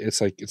read it,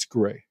 it's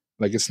gray.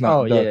 Like it's not.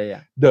 Oh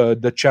yeah.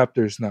 The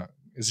chapter is not.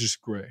 It's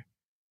just gray.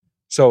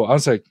 So I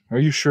was like, "Are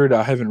you sure that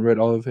I haven't read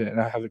all of it and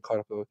I haven't caught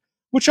up with it?"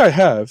 Which I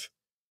have.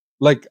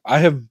 Like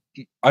I've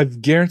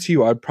guarantee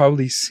you, I've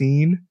probably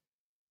seen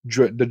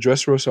the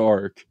Dressrosa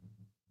arc.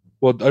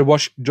 Well, I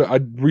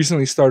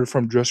recently started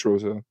from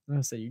Dressrosa. I was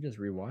gonna say you just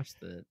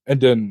rewatched it, and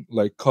then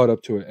like caught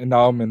up to it, and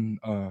now I'm in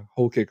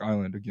Whole Cake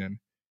Island again.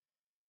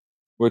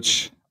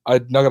 Which I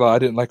not gonna lie, I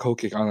didn't like Whole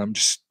Cake Island. I'm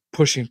just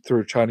pushing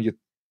through, trying to get.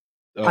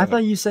 I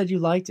thought you said you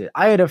liked it.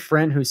 I had a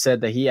friend who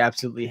said that he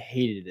absolutely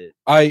hated it.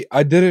 I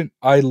didn't.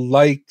 I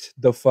liked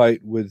the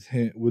fight with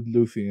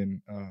Luffy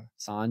and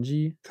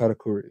Sanji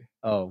Katakuri.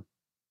 Oh.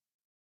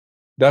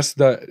 That's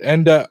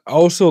I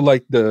also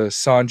like the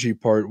Sanji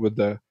part with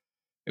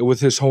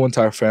his whole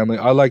entire family.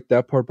 I like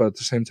that part, but at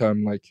the same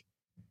time, like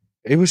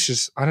it was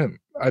just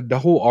the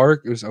whole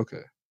arc. It was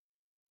okay.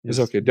 It's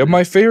okay.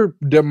 My favorite.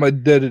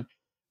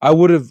 I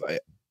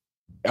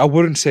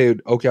wouldn't say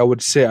it. Okay, I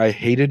would say I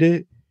hated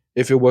it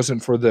if it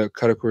wasn't for the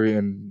Katakuri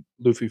and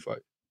Luffy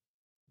fight.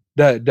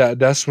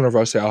 That's whenever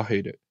I say I'll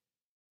hate it.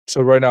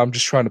 So right now I'm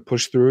just trying to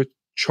push through it,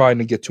 trying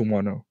to get to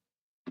Wano.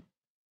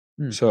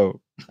 So,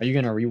 are you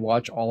gonna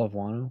rewatch all of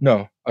Wano?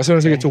 No. As soon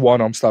as I get to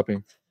Wano, I'm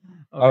stopping.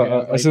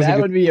 Okay,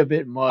 that would be a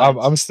bit much.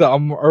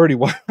 I'm already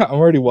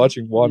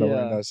watching Wano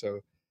right now.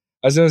 So,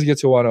 as soon as I get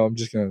to Wano, I'm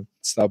just gonna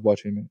stop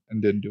watching it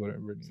and then do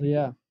whatever. So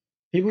yeah,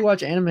 people who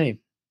watch anime,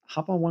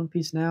 hop on One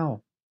Piece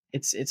now.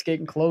 It's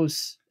getting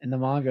close in the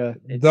manga.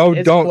 It's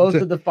close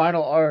to the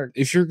final arc.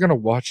 If you're gonna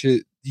watch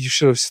it, you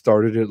should have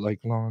started it like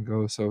long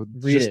ago. So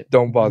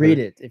don't bother. Read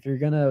it if you're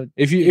gonna.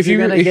 If you're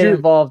gonna get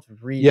involved,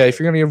 read. Yeah, if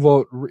you're gonna get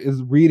involved,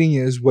 reading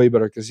is way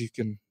better because you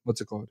can. What's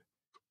it called?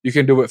 You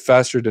can do it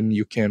faster than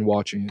you can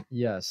watching it.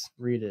 Yes,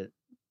 read it.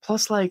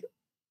 Plus, like,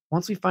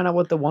 once we find out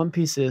what the One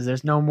Piece is,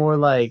 there's no more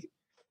like.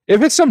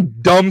 If it's some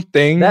dumb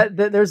thing,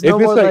 there's no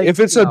more if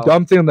it's a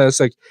dumb thing that's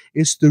like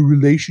it's the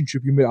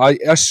relationship you made.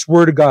 I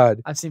swear to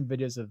God, I've seen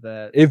videos of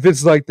that. If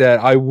it's like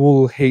that, I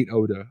will hate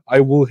Oda. I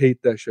will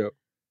hate that show,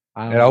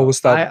 and I will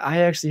stop.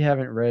 I actually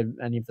haven't read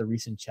any of the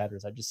recent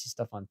chatters. I just see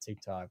stuff on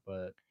TikTok,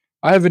 but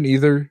I haven't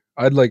either.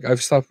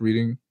 I've stopped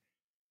reading.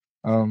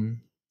 I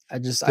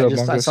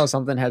saw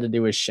something had to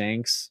do with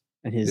Shanks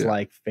and his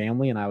like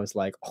family, and I was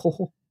like,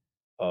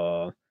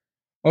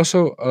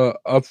 Also,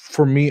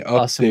 for me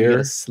up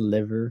there,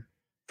 sliver.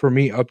 For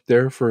me up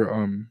there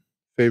for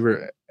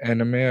favorite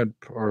anime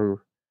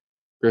or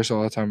greatest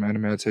all time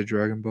anime, I'd say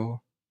Dragon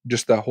Ball.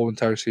 Just that whole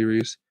entire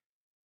series,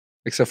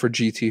 except for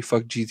GT.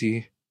 Fuck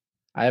GT.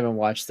 I haven't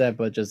watched that,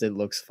 but just it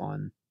looks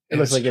fun. It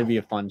looks like it'd be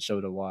a fun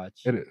show to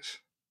watch. It is.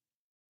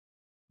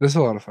 There's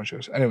a lot of fun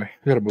shows. Anyway,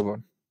 we gotta move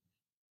on.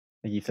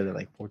 Like you said it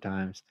like 4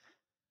 times.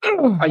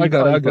 I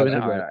got it.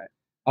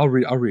 All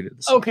right. I'll read it.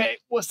 Okay,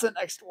 what's the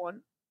next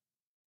one?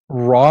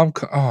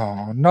 Rom-com.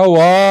 Oh,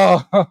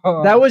 Noah.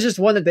 That was just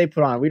one that they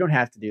put on. We don't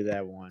have to do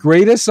that one.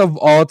 Greatest of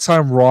all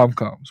time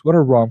rom-coms. What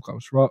are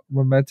rom-coms?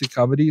 Romantic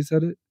comedy, is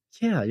that it?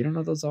 Yeah, you don't know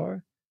what those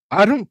are?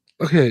 I don't.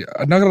 Okay,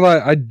 I'm not gonna lie.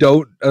 I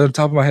don't. On the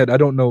top of my head, I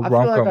don't know rom-com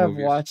I feel like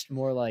movies. I've watched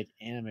more like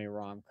anime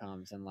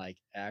rom-coms than like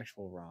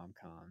actual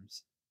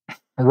rom-coms.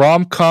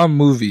 Rom-com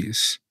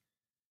movies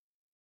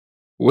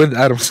with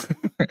Adam.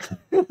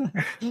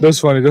 That's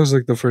funny. That was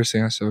like the first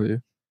thing I saw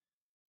you.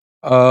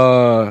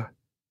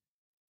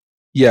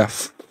 Yeah,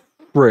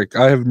 frick.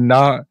 I have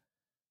not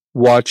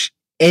watched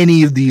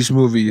any of these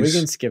movies. We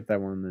can skip that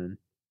one then.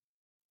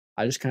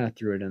 I just kind of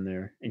threw it in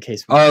there in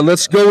case.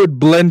 Let's go with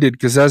Blended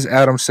because that's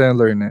Adam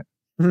Sandler in it.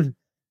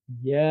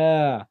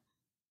 Yeah.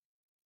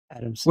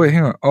 Adam Sandler. Wait,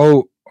 hang on.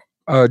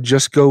 Oh,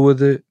 Just Go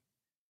With It.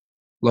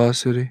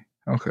 Lost City.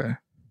 Okay.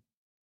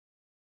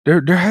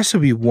 There has to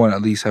be one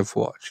at least I've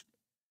watched.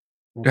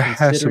 Well, there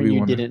has to be you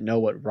one. didn't know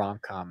what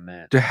rom-com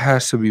meant. There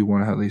has to be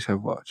one at least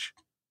I've watched.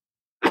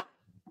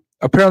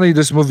 Apparently,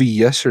 this movie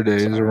Yesterday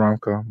is a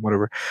rom-com.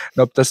 Whatever.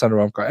 Nope, that's not a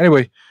rom-com.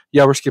 Anyway,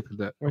 yeah, we're skipping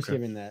that. We're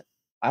skipping that.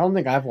 I don't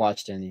think I've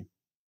watched any.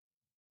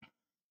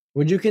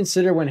 Would you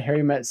consider When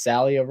Harry Met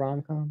Sally a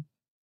rom-com?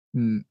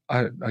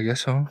 I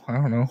guess so. I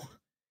don't know.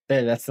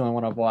 Yeah, that's the only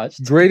one I've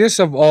watched. Greatest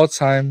of all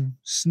time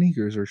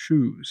sneakers or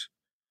shoes.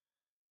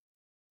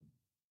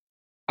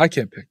 I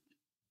can't pick.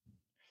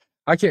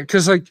 I can't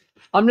because like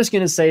I'm just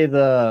gonna say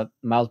the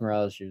Miles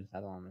Morales shoes.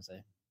 That's all I'm gonna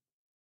say.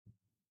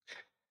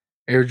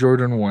 Air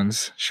Jordan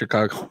 1s,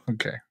 Chicago.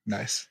 Okay,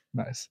 nice.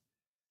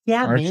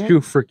 Yeah, Aren't man. you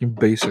freaking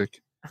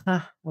basic?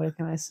 What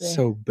can I say?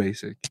 So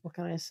basic. What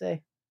can I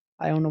say?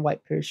 I own a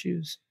white pair of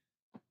shoes.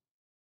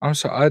 I'm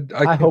sorry.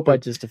 I hope I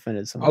just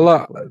offended someone. A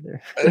lot.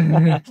 There.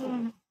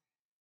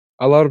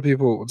 A lot of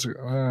people.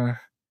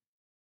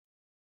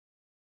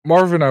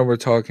 Marv and I were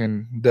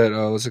talking that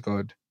what's it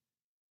called?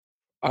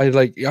 I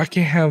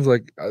can't have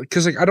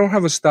because I don't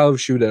have a style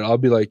of shoe that I'll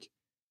be like,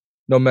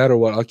 no matter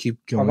what, I'll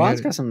keep going.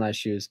 Arvon's got some nice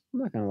shoes.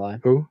 I'm not gonna lie.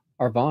 Who?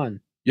 Arvon.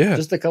 Yeah.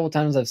 Just a couple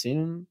times I've seen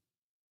him.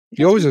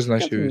 He always has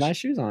nice shoes. Nice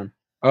shoes on.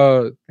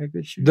 Good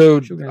shoes.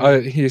 Dude,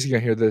 he's gonna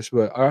hear this,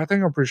 but I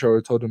think I'm pretty sure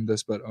I told him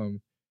this, but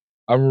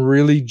I'm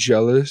really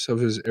jealous of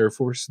his Air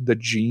Force, the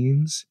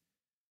jeans.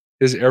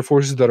 His Air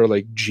Forces that are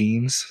like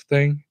jeans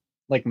thing.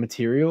 Like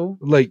material?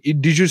 Like,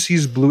 did you see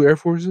his blue Air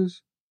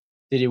Forces?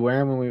 Did he wear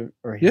them when we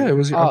were here? Yeah, it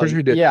was. I'm pretty sure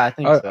he did. Yeah, I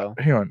think so.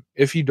 Hang on.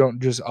 If you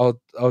don't,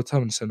 I'll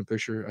tell him to send a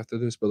picture after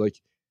this. But like,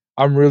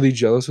 I'm really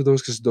jealous of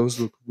those because those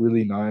look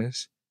really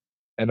nice,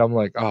 and I'm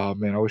like, oh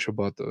man, I wish I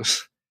bought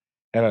those.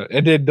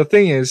 And then the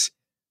thing is,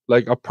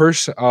 like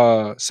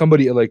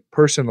somebody like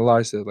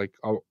personalized it. Like,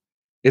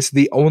 it's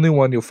the only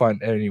one you'll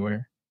find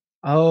anywhere.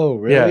 Oh,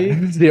 really? Yeah,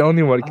 it's the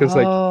only one because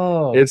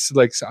like it's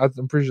like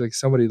I'm pretty sure like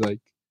somebody like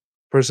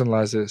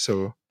personalized it,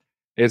 so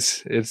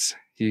it's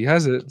he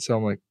has it. So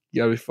I'm like,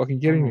 you gotta be fucking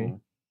kidding me.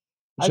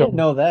 I didn't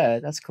know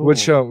that. That's cool.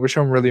 Which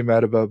I'm really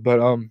mad about. But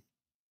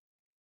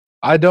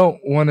I don't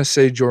want to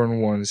say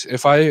Jordan 1s.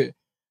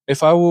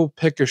 If I will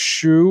pick a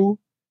shoe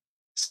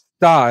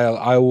style,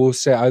 I will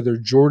say either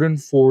Jordan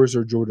 4s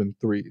or Jordan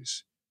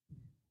 3s.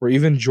 Or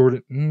even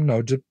Jordan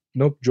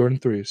nope, Jordan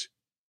 3s.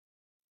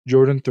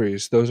 Jordan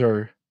 3s. Those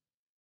are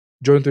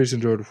Jordan 3s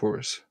and Jordan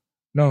 4s.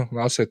 No,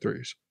 I'll say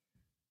 3s.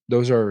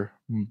 Those are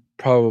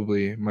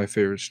probably my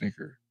favorite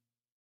sneaker.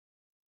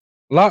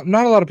 Not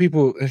a lot of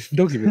people.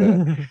 Don't give me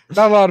that.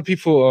 Not a lot of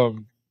people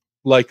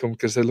like them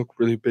because they look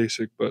really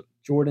basic. But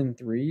Jordan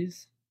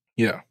 3s.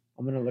 Yeah,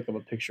 I'm gonna look up a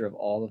picture of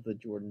all of the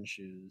Jordan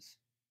shoes,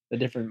 the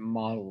different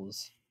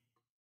models.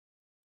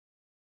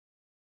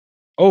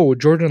 Oh,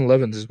 Jordan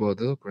 11s as well.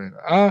 They look great.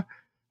 I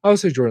would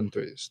say Jordan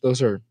 3s.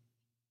 Those are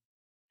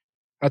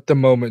at the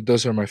moment.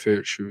 Those are my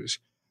favorite shoes.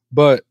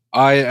 But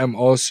I am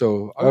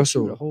also. I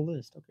also a whole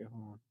list. Okay,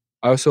 hold on.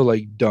 I also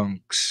like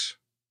Dunks.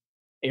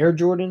 Air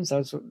Jordans.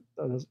 That's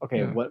okay.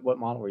 Yeah. What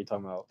model were you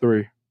talking about?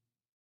 3.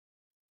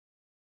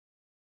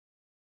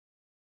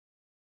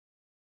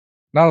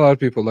 Not a lot of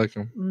people like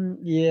them.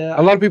 Yeah,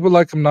 a lot of people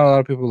like them. Not a lot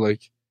of people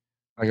like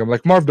them.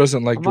 Like Marv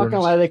doesn't like Jordans. I'm not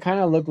gonna lie, they kind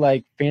of look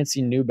like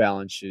fancy New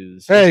Balance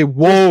shoes. Hey,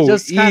 whoa!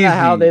 Just kind of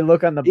how they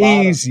look on the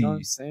bottom. Easy. You know what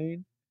I'm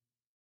saying?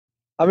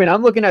 I mean,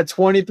 I'm looking at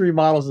 23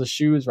 models of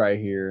shoes right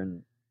here,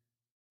 and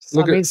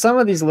some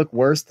of these look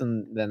worse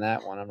than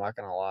that one. I'm not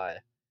gonna lie.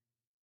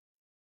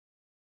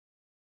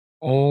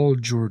 All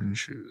Jordan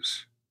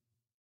shoes.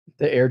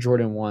 The Air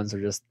Jordan 1s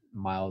are just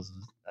Miles.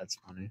 That's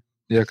funny.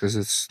 Yeah, because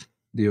it's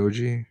the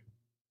OG.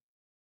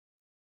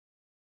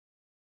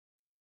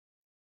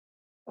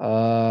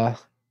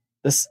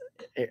 This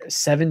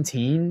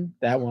 17.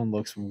 That one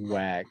looks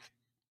whack.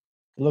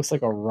 It looks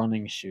like a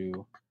running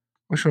shoe.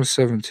 Which one's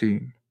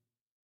 17?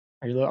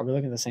 Are we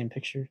looking at the same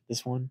picture?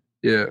 This one?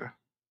 Yeah.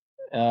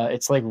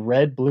 It's like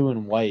red, blue,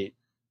 and white.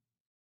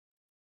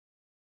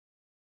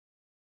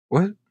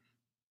 What?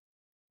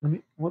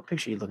 What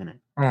picture are you looking at?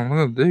 Oh,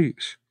 look at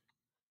these.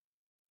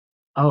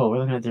 Oh, we're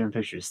looking at different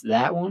pictures.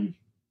 That one?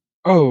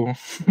 Oh,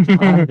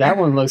 That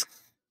one looks.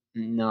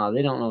 No,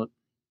 they don't know.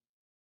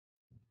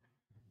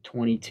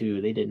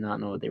 22. They did not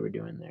know what they were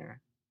doing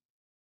there.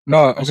 no.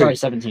 Oh, Okay, sorry,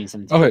 17.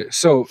 17. okay.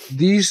 So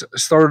these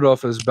started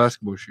off as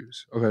basketball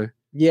shoes. Okay,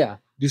 Yeah.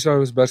 these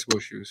started as basketball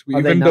shoes.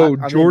 Are they Even not? though Are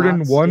they not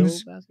Jordan still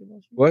ones, basketball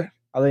shoes? what?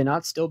 Are they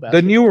not still The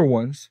basketball? newer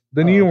ones,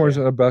 the Oh, newer ones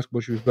okay. are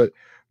basketball shoes, but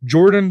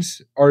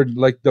Jordans are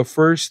like the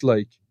first,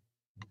 like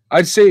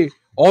I'd say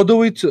all the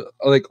way to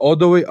all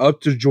the way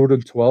up to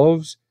Jordan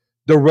 12s.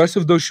 The rest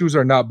of those shoes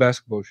are not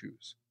basketball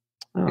shoes.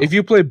 Oh. If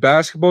you play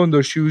basketball in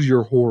those shoes,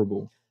 you're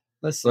horrible.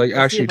 Let's see. Like, Let's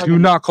see actually, if I do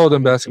can not call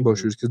them find a basketball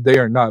favorite. shoes because they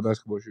are not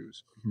basketball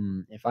shoes.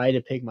 If I had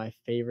to pick my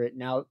favorite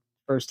now,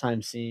 first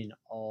time seeing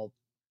all,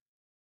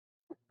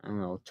 I don't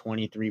know,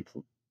 23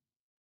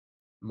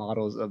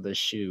 models of the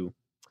shoe.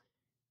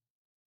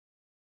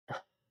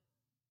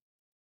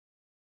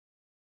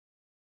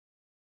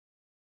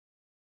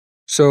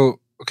 So,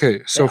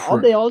 okay, so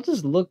They all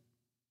just look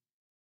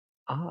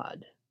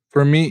odd.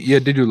 for me, yeah,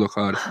 they do look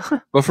odd.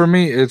 But for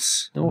me,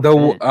 it's No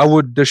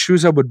the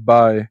shoes I would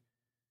buy,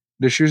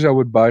 the shoes I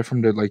would buy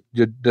from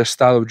the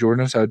style of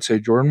Jordans. I would say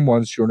Jordan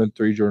 1s, Jordan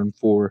 3, Jordan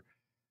 4,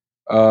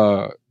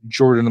 uh,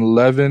 Jordan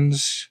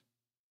 11s,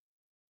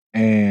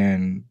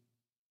 and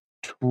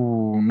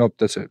two. Nope,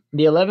 that's it.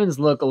 The 11s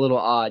look a little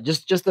odd.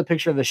 Just the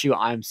picture of the shoe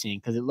I'm seeing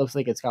because it looks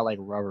like it's got like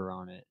rubber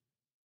on it.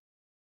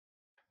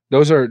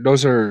 Those are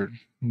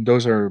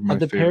my Of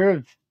the favorite. pair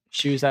of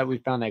shoes that we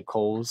found at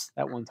Kohl's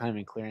that one time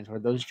in clearance, were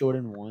those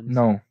Jordan 1s?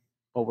 No,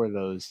 What were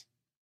those?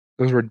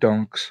 those were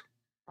Dunks.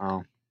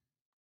 Oh,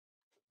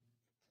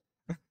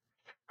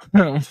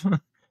 I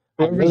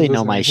Whoever's really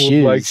know my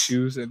listening who likes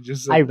shoes. shoes and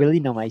just I said that. really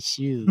know my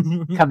shoes.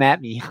 Come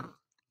at me.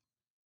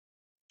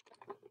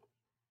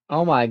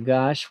 Oh my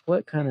gosh,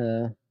 what kind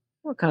of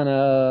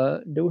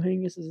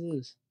dohingus is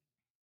this?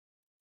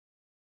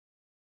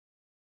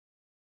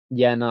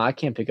 Yeah, no, I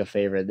can't pick a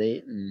favorite.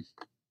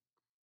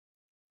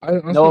 I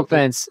No also,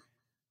 offense,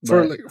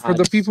 for but for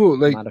the people I'm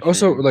like not a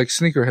also fan. like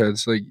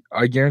sneakerheads, like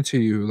I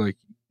guarantee you, like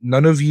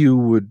none of you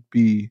would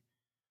be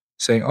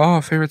saying, "Oh,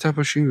 favorite type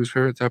of shoes,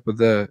 favorite type of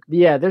that."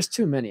 Yeah, there's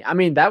too many. I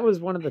mean, that was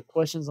one of the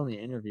questions on the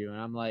interview, and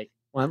I'm like,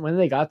 when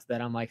they got to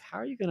that, I'm like, how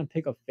are you gonna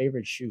pick a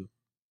favorite shoe?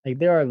 Like,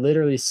 there are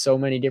literally so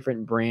many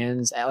different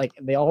brands. Like,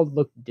 they all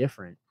look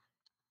different.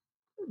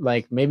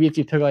 Like, maybe if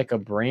you pick like a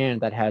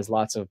brand that has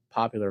lots of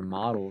popular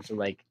models or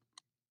like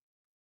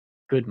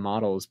good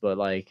models, but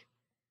like,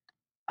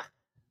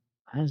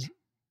 I just,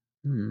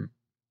 hmm.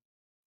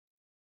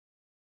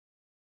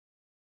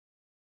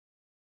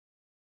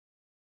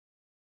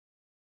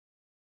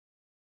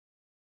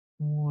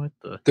 What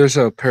the? There's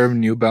a pair of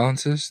New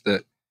Balances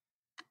that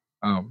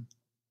a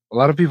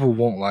lot of people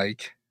won't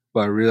like,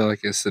 but I really like.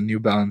 It's the New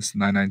Balance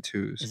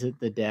 992s. Is it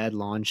the dad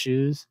lawn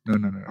shoes? No,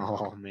 no, no, no.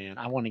 Oh man,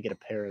 I want to get a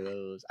pair of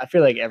those. I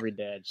feel like every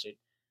dad should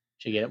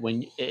get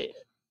it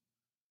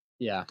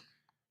yeah.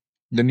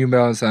 The New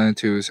Balance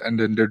 992s, and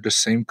then they're the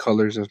same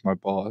colors as my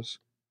boss.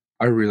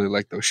 I really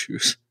like those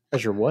shoes.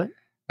 That's your what?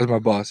 As my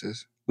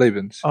bosses,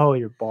 Laban's. Oh,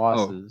 your Oh,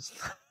 bosses.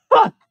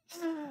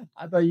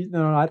 I thought you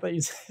no, I thought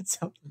you said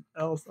something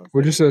else. I was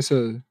what like, just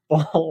said?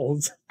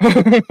 balls.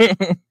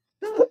 I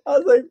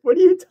was like, what are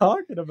you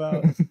talking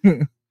about?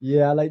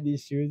 Yeah, I like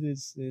these shoes.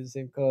 It's the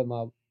same color.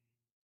 My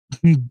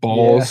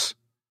Balls.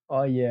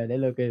 oh yeah, they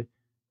look good.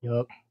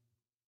 Yup.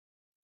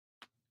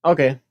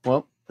 Okay,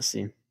 well, let's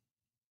see.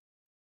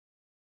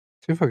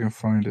 See if I can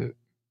find it.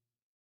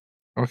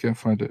 I can't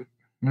find it.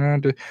 Nah,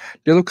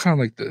 they look kind of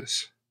like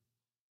this.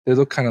 They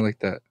look kind of like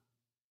that.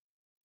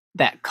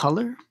 That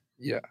color?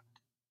 Yeah.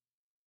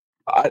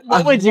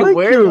 What would you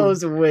wear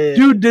those with?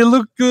 Dude, they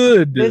look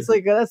good. It's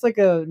like that's like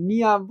a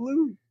neon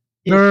blue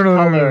No,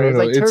 color. It's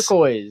like It's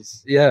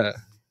turquoise. yeah.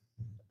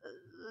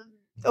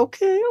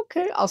 Okay,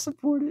 I'll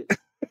support it.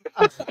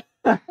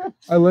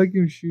 I like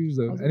your shoes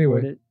though.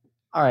 Anyway,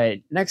 all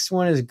right. Next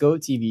one is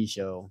G.O.A.T TV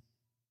show.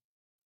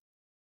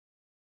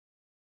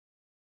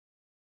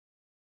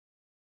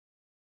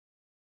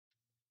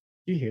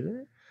 Did you hear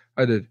that?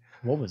 I did.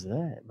 What was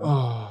that?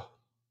 Oh.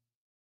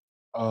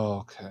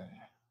 Okay.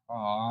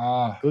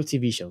 G.O.A.T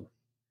TV show.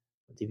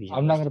 TV show.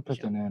 I'm not gonna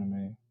pick an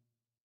anime.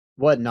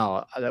 What?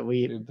 No, that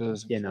we. It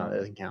doesn't Yeah, no, count. that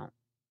doesn't count.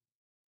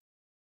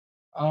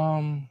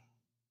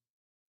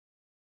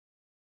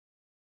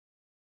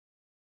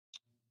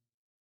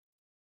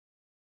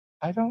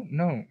 I don't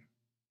know.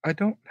 I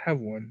don't have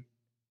one.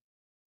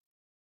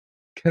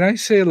 Can I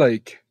say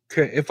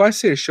if I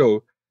say a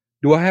show,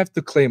 do I have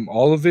to claim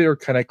all of it or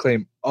can I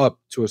claim up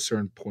to a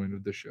certain point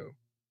of the show?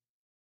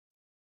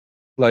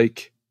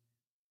 Like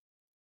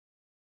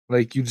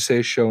you'd say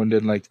a show and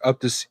then like up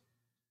to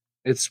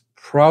it's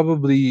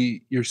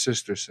probably your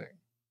sister saying.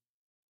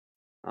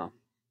 Oh,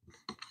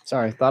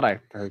 sorry. I thought I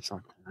heard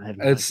something. I have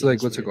no It's idea.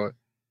 like what's it called?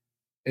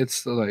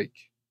 It's like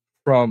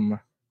from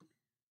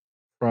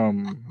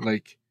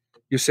like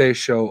you say a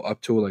show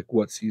up to like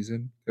what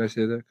season? Can I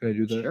say that? Can I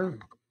do that? Sure.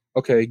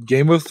 Okay,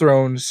 Game of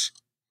Thrones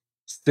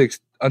 6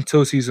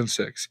 until season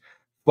 6.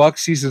 Fuck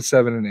season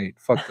 7 and 8.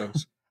 Fuck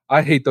those.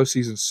 I hate those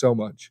seasons so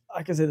much.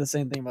 I could say the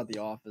same thing about The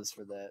Office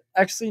for that.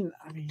 Actually,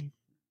 I mean,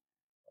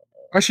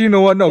 Actually, you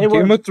know what? No, They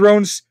Game were- of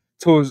Thrones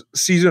till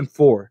season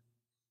 4.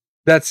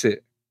 That's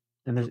it.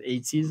 and there's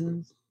 8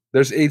 seasons.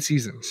 There's 8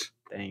 seasons.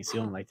 Dang, so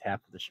you only liked half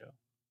of the show.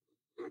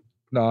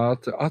 No,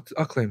 I'll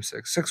claim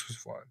 6. 6 was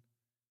fun.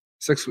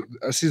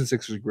 Season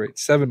 6 was great.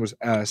 7 was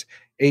ass.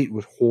 8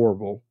 was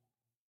horrible.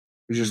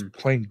 It was just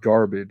plain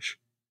garbage.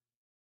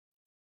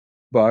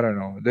 But I don't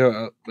know.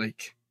 They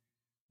like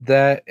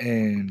that,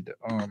 and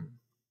I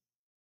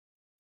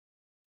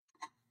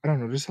don't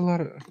know. There's a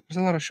lot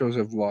of shows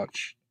I've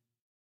watched,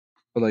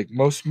 but like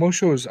most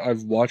shows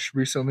I've watched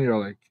recently are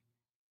like,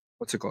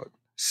 what's it called?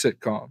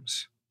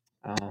 Sitcoms.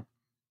 Oh, And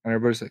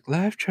everybody's like,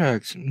 laugh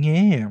tracks.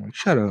 Yeah, I'm like,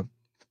 shut up.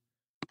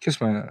 Kiss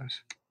my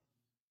ass.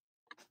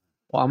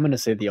 well, I'm gonna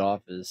say The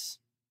Office.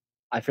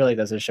 I feel like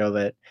that's a show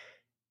that.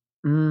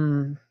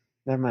 Never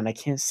mind. I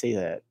can't say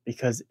that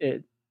because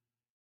it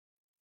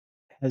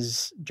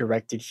has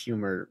directed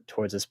humor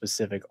towards a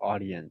specific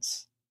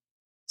audience.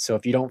 So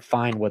if you don't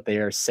find what they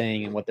are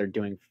saying and what they're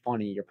doing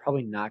funny, you're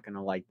probably not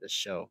gonna like this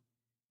show.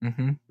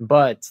 Mm-hmm.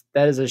 But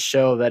that is a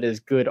show that is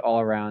good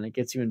all around. It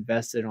gets you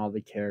invested in all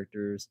the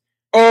characters.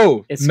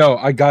 Oh, It's- no,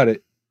 I got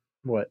it.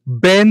 What?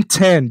 Ben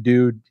 10,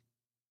 dude.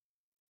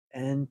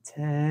 And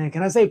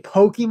can I say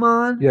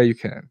Pokemon? Yeah, you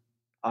can.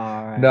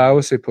 All right. No, I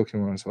would say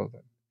Pokemon as well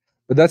then.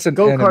 But that's an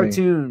Go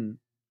anime.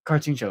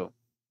 cartoon show.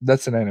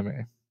 That's an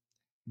anime.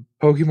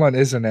 Pokemon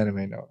is an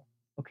anime now.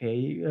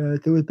 Okay,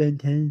 do it Ben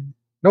 10.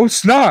 No,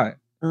 it's not.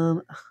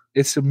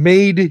 It's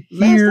made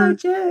here.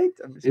 Last I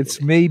checked. I'm just It's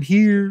kidding. made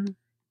here.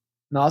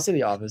 No, I'll say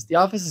The Office. The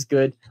Office is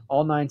good.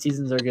 All 9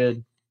 seasons are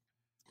good.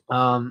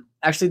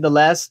 Actually, the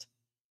last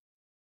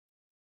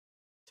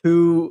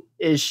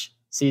 2-ish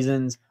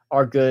seasons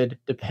are good,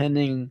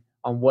 depending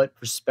on what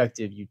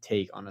perspective you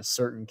take on a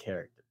certain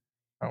character.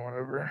 Oh,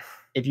 whatever.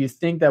 If you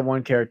think that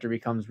one character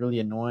becomes really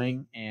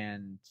annoying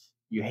and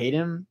you hate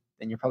him,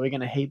 then you're probably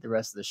going to hate the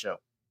rest of the show.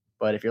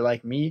 But if you're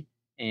like me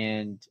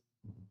and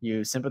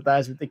you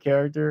sympathize with the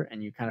character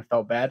and you kind of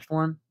felt bad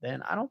for him,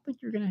 then I don't think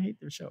you're going to hate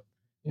the show.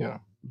 Yeah.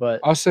 But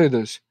I'll say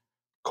this.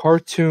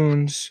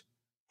 Cartoons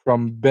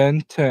from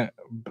Ben 10,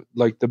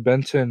 like the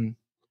Ben 10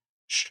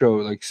 show,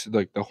 like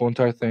the whole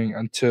entire thing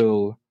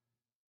until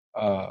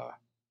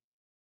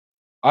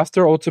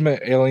after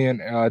Ultimate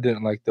Alien, I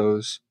didn't like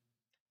those.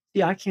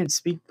 yeah, I can't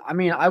speak. I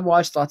mean, I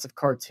watched lots of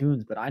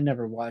cartoons, but I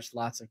never watched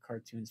lots of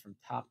cartoons from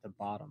top to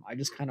bottom. I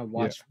just kind of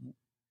watched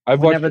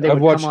whenever they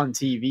would come on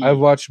TV. I've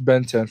watched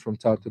Ben 10 from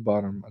top to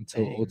bottom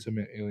until Dang.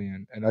 Ultimate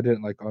Alien, and I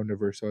didn't like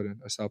Omniverse, so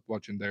I stopped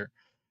watching there.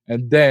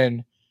 And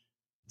then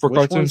for Which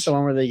one's cartoons, the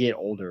one where they get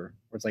older?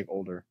 Where it's like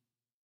older?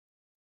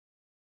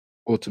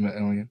 Ultimate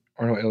Alien,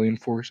 or no, Alien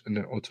Force, and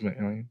then Ultimate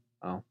Alien.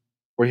 Oh.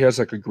 Where he has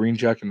like a green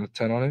jacket and a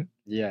 10 on it.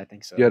 Yeah, I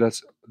think so. Yeah,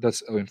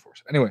 that's Alien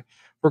Force. Anyway,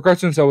 for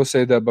cartoons, I would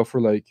say that, but for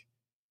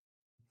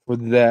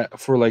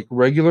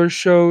regular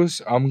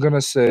shows, I'm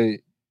gonna say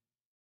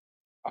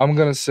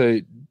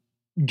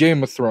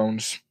Game of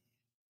Thrones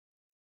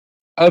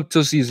up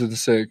to season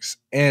 6,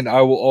 and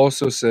I will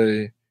also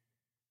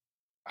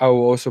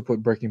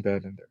put Breaking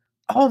Bad in there.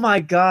 Oh my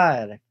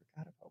god, I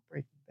forgot about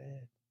Breaking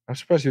Bad. I'm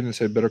surprised you didn't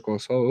say Better Call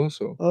Saul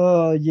also.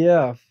 Oh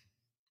yeah.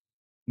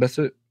 That's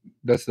it.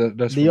 That's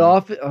The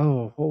Office.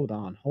 Oh, hold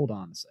on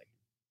a second.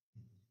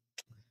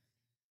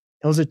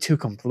 Those are two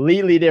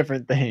completely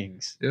different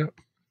things. Yeah.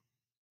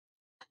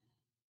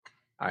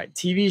 All right,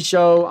 TV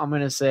show. I'm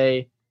gonna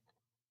say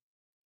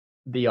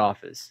The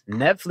Office.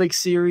 Netflix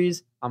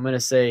series. I'm gonna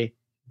say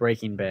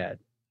Breaking Bad.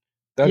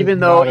 Even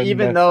though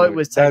it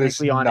was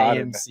technically on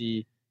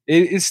AMC.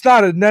 It's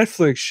not a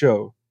Netflix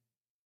show.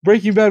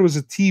 Breaking Bad was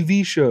a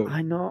TV show.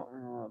 I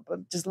know,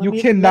 but just let You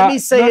me cannot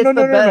say no.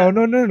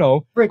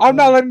 I'm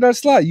not letting that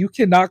slide. You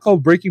cannot call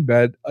Breaking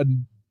Bad a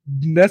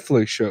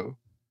Netflix show.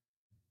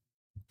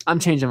 I'm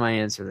changing my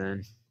answer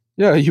then.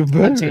 Yeah, you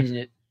better. I'm changing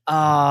it.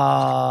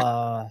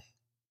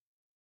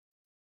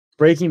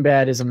 Breaking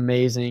Bad is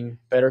amazing.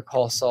 Better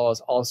Call Saul is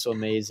also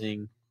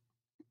amazing.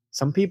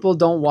 Some people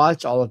don't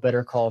watch all of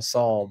Better Call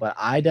Saul, but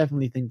I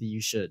definitely think that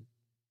you should.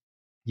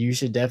 You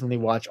should definitely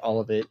watch all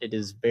of it. It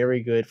is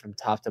very good from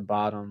top to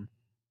bottom.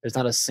 There's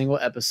not a single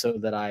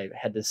episode that I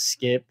had to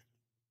skip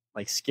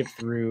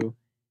through.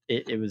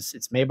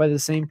 It's made by the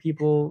same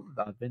people,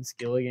 Vince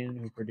Gilligan,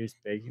 who produced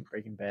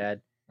Breaking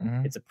Bad.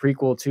 Mhm. It's a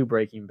prequel to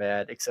Breaking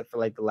Bad, except for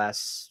like the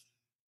last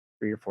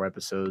 3 or 4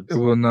 episodes. It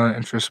will not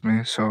interest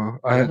me. So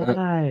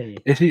Why?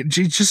 it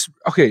just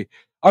okay.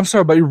 I'm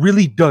sorry, but it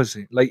really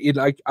doesn't. Like it.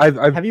 Like I've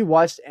Have you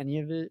watched any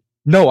of it?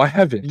 no, I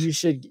haven't. You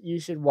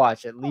should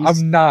watch at least.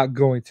 I'm not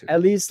going to.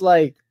 At least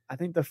like I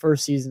think the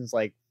first season's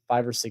like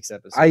 5 or 6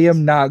 episodes. I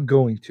am not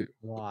going to.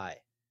 Why?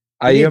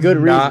 I me a am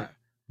good not reason.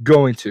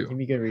 going Give to.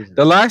 me a good reason.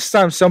 The last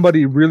time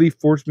somebody really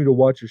forced me to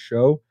watch a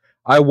show,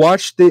 I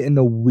watched it in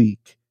a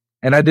week,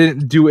 and I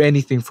didn't do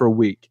anything for a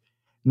week.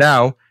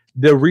 Now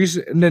the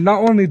reason, and then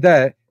not only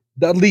that,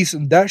 at least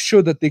that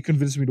show that they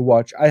convinced me to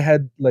watch, I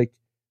had like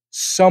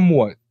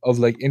somewhat of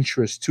like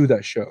interest to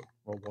that show.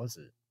 What was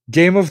it?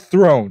 Game of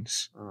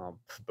Thrones. Oh,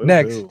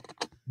 Next.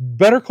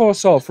 Better Call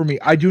Saul for me.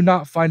 I do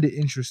not find it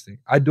interesting.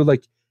 I do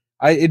like.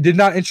 It did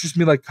not interest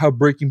me like how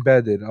Breaking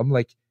Bad did. I'm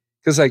like,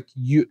 because like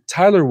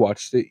Tyler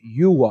watched it.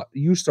 You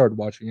started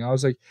watching it. I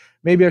was like,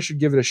 maybe I should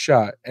give it a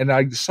shot. And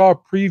I saw a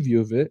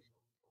preview of it.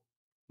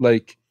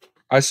 Like,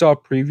 I saw a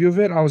preview of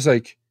it. And I was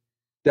like,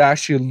 that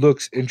actually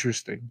looks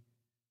interesting.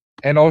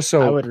 And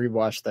also, I would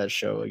rewatch that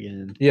show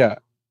again. Yeah.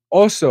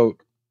 Also,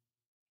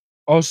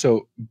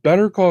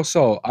 Better Call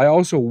Saul. I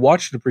also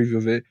watched the preview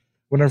of it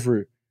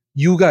whenever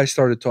you guys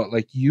started talking,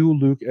 like you,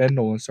 Luke, and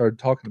Nolan started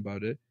talking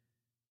about it.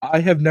 I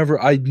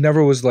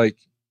never was like,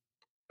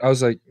 I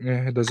was like,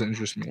 it doesn't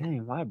interest me.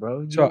 Dang, why,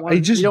 bro? You don't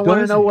want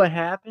to know what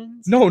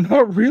happens? No,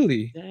 not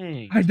really.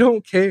 Dang. I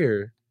don't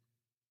care.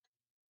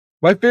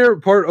 My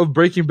favorite part of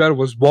Breaking Bad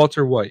was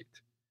Walter White.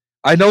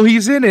 I know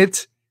he's in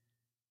it,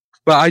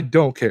 but I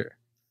don't care.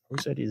 Who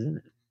said he's in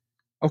it?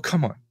 Oh,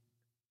 come on.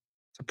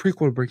 It's a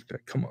prequel to Breaking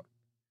Bad. Come on.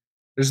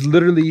 There's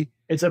literally...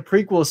 It's a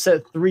prequel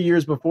set 3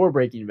 years before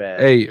Breaking Bad.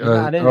 Hey,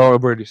 I've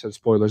already said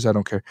spoilers. I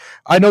don't care.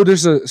 I know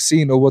there's a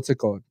scene of what's it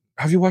called?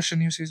 Have you watched the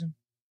new season?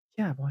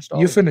 Yeah, I watched all.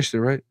 You finished it,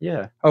 right?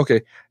 Yeah.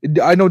 Okay.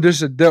 I know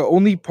the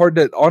only part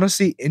that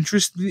honestly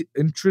interested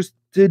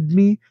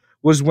me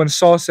was when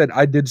Saul said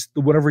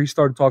whenever he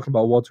started talking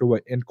about Walter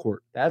White in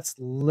court. That's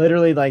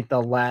literally like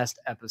the last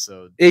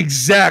episode.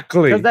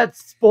 Exactly. Because that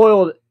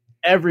spoiled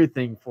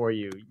everything for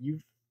you.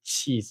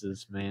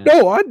 Jesus, man.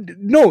 I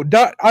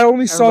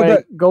only saw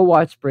that. Go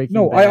watch Breaking Bad.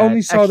 No, I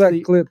only saw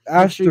that clip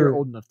after. You're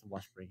old enough to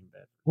watch Breaking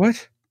Bad.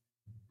 What?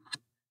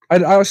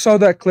 I saw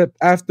that clip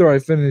after I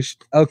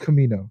finished El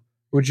Camino,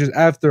 which is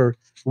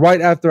right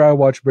after I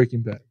watched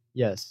Breaking Bad.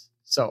 Yes.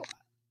 So,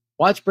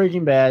 watch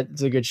Breaking Bad.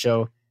 It's a good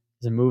show.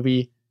 It's a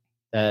movie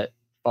that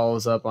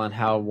follows up on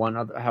how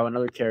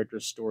another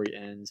character's story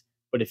ends.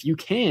 But if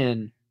you've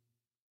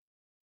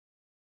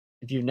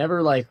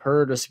never like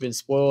heard or been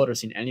spoiled or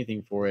seen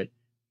anything for it,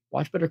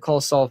 watch Better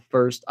Call Saul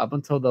first up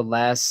until the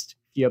last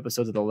few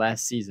episodes of the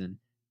last season.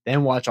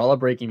 Then watch all of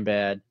Breaking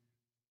Bad,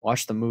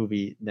 watch the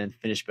movie, then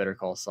finish Better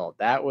Call Saul.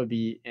 That would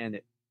be,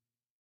 and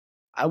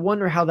I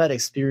wonder how that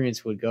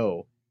experience would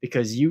go,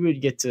 because you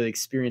would get to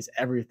experience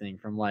everything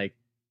from like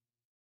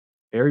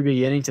very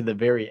beginning to the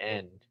very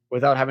end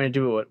without having to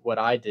do what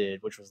I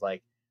did, which was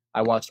like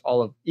I watched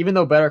even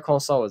though Better Call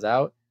Saul was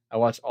out, I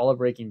watched all of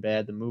Breaking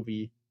Bad, the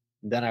movie,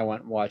 and then I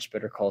went and watched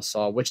Better Call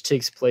Saul, which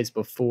takes place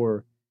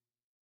before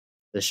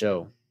the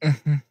show.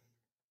 Mm-hmm.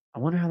 I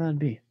wonder how that'd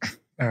be.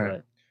 All right.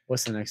 But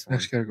what's the next one?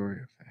 Next category.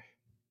 Okay.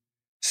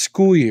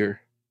 School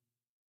year.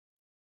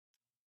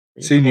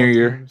 Senior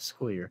year.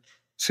 School year.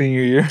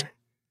 Senior year.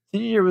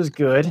 Senior year was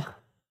good.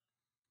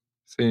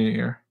 Senior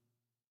year.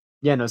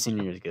 Yeah, no,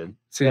 senior year is good.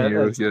 Senior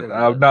year was good.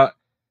 Not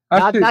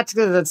because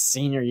that's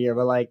senior year,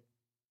 but like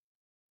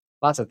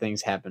lots of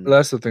things happened.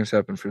 Lots of things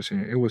happened for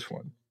senior. It was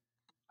fun.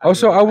 I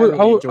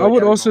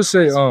would also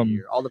say all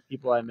the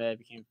people I met,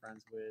 became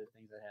friends with,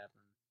 things that happened.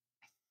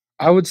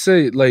 I would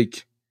say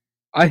like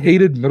I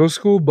hated middle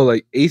school, but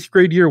like 8th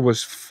grade year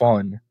was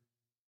fun.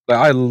 Like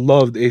I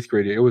loved 8th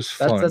grade year. It was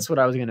fun. That's what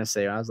I was gonna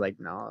say. I was like,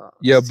 no.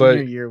 Yeah,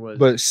 senior year was.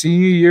 But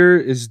senior year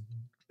is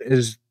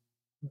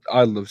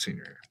I love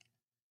senior year.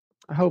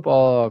 I hope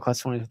all class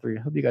 23.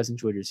 I hope you guys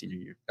enjoyed your senior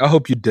year. I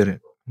hope you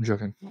didn't. I'm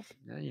joking.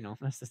 Yeah,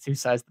 that's the two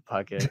sides of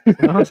the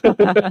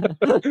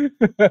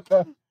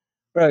podcast.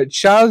 Right,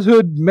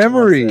 childhood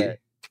memory.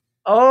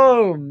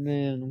 Oh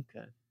man,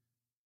 okay.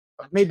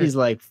 I made these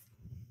like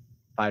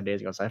 5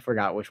 days ago, so I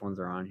forgot which ones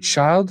are on here.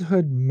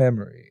 Childhood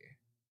memory.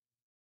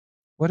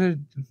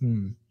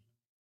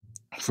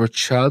 For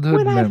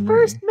childhood memory. When I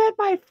first met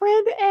my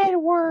friend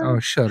Edward. Oh,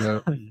 shut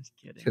up. I'm just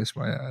kidding. Kiss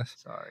my ass.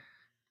 Sorry.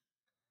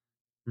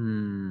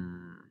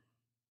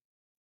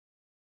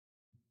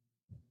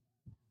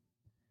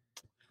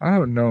 I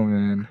don't know,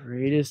 man.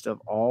 Greatest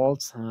of all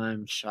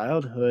time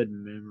childhood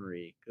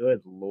memory.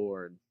 Good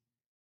Lord.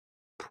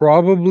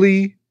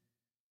 Probably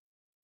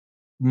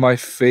my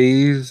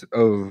phase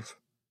of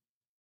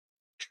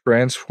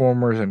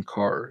Transformers and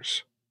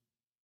Cars.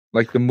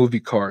 Like the movie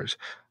Cars.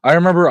 I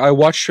remember I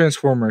watched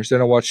Transformers,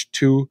 then I watched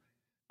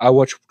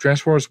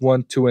Transformers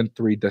 1, 2, and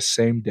 3 the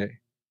same day.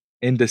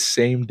 In the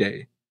same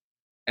day.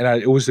 And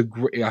it was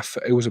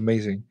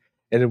amazing.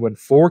 And then when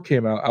 4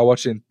 came out, I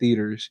watched it in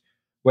theaters.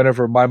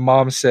 Whenever my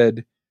mom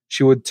said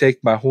she would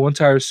take my whole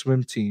entire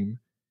swim team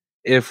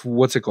if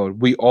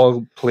we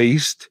all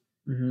placed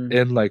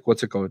in like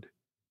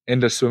in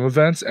the swim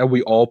events, and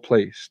we all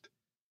placed.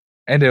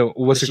 And then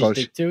Did she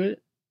stick to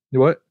it?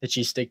 What? Did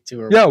she stick to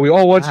her? Yeah, we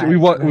all watched we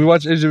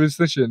watched Age of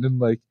Extinction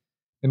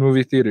in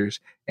movie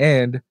theaters.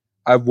 And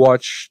I've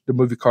watched the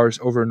movie Cars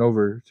over and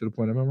over to the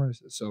point I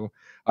memorized it. So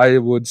I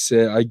would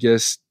say, I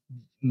guess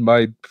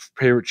my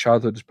favorite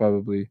childhood is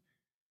probably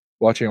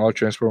watching all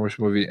Transformers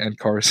movie and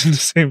Cars in the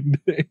same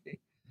day.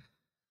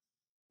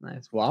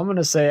 Nice. Well, I'm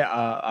gonna say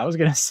I was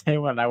gonna say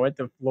when I went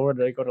to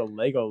Florida to go to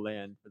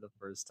Legoland for the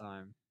first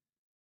time.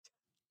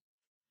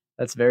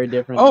 That's very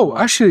different. Oh,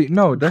 actually,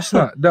 no, that's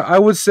not. I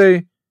would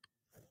say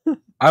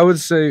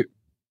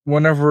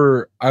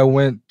whenever I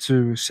went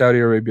to Saudi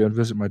Arabia and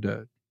visit my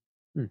dad,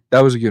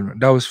 that was a good one.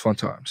 That was fun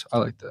times. I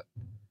like that.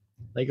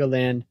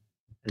 Legoland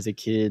as a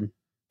kid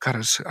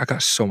I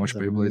got so much is a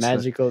Beyblades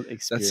magical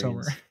that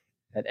summer. experience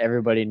that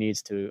everybody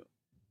needs to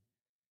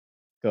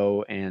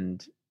go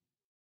and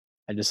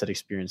I just said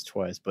experience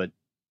twice, but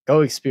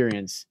go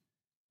experience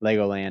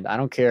Legoland. I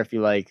don't care if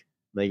you like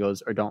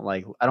Legos or don't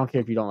like. I don't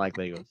care if you don't like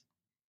Legos.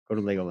 Go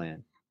to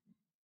Legoland.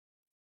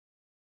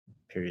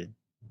 Period.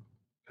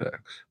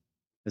 Facts.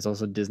 There's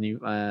also Disney.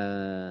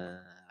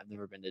 I've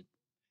never been to.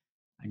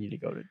 I need to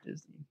go to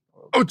Disney.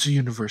 Oh, it's a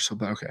Universal,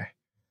 but okay.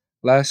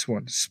 Last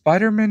one.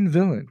 Spider-Man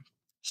villain.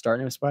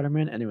 Starting with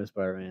Spider-Man, ending with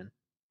Spider-Man.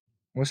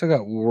 What's I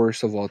got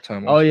worst of all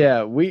time? Oh also?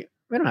 yeah, we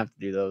don't have to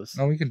do those.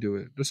 No, we can do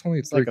it. There's only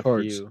It's 3 like a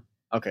cards. few.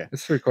 Okay.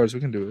 It's 3 cards. We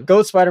can do it.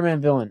 Go Spider-Man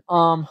villain.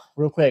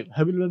 Real quick.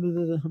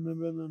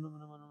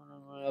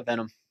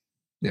 Venom.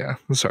 Yeah,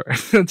 I'm sorry.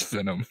 It's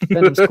Venom.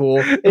 Venom's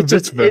cool. It's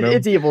just Venom.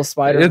 it's evil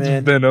Spider-Man.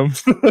 It's Venom.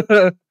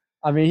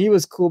 I mean, he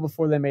was cool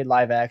before they made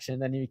live action.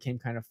 Then he became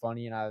kind of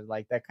funny, and I was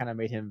like, that kind of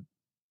made him.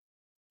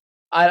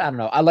 I don't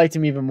know. I liked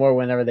him even more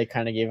whenever they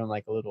kind of gave him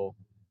like a little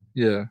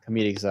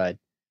comedic side.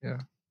 Yeah.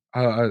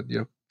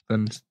 Yep.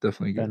 Venom's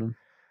definitely good. Venom.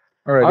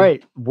 All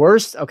right.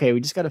 Worst. Okay,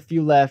 we just got a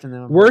few left, and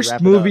then worst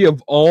movie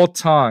of all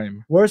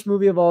time. Worst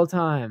movie of all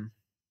time.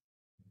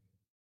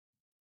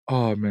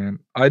 Oh man,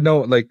 I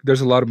know. Like,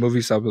 there's a lot of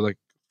movies I'll be like,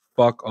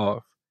 "Fuck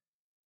off."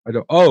 I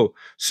don't. Oh,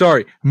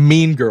 sorry.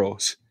 Mean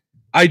Girls.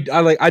 I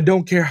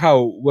don't care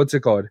how what's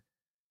it called,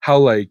 how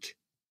like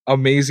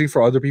amazing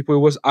for other people it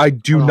was. I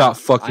do not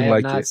fucking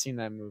like it. I have not seen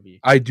that movie.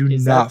 I do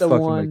not fucking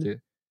like it.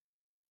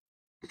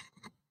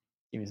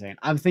 Give me a second.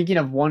 I'm thinking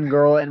of one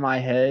girl in my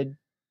head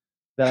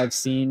that I've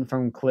seen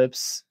from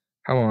clips.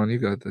 Come on, you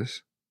got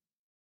this.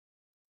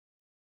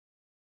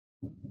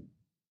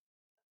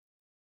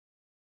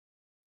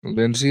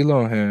 Lindsay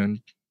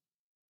Lohan.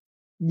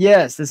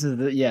 Yes, this is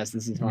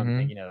what I'm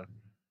thinking of.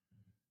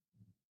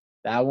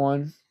 That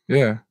one?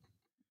 Yeah.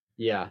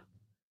 Yeah.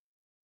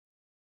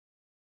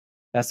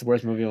 That's the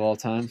worst movie of all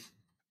time.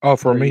 Oh,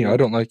 for me, I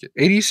don't like it.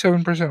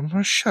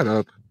 87%. Shut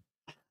up.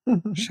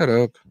 Shut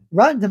up.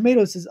 Rotten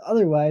Tomatoes says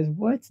otherwise.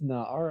 What? No,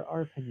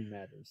 our opinion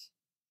matters.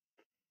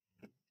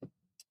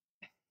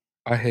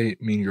 I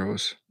hate Mean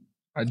Girls.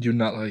 I do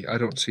not like. I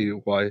don't see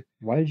why.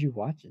 Why did you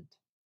watch it?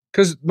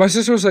 Because my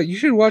sister was like, "You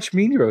should watch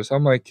Mean Girls."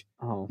 I'm like,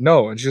 "Oh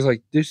no," and she's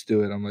like, "Just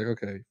do it." I'm like,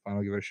 "Okay, fine,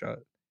 I'll give it a shot."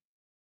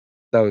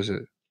 That was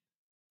it.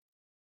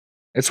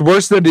 It's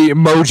worse than the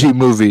Emoji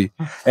Movie.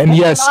 And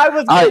yes, I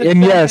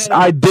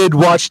did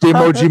watch the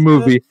Emoji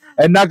Movie.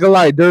 And not gonna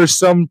lie, there are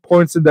some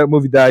points in that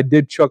movie that I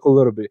did chuckle a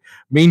little bit.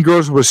 Mean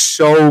Girls was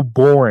so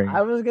boring. There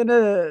are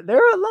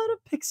a lot of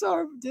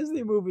Pixar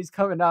Disney movies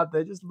coming out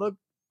that just look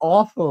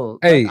awful.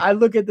 Hey, I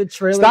look at the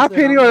trailer. Stop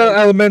hating on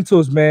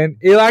Elementals, man.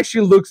 It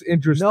actually looks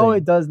interesting. No,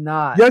 it does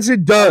not. Yes,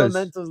 it does.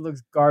 Elementals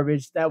looks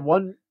garbage. That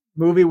one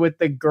movie with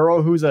the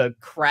girl who's a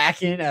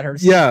Kraken at her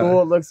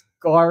school looks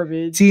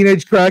garbage.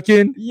 Teenage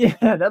Kraken. Yeah,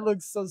 that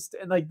looks so.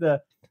 And like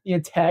the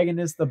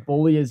antagonist, the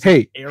bully is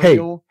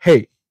Ariel.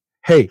 Hey.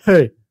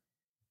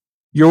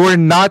 You're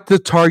not the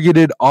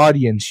targeted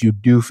audience, you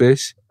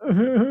doofus.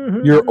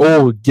 You're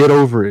old. Get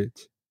over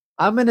it.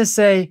 I'm gonna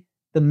say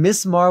the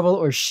Miss Marvel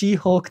or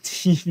She-Hulk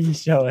TV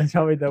show is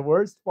probably the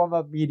worst form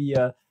of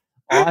media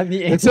on the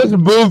internet. It says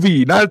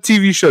movie, not a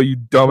TV show, you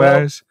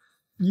dumbass.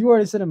 Well, you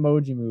already said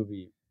Emoji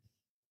Movie.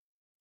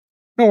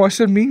 No, I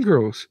said Mean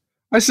Girls.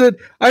 I said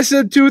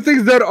 2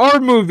 things that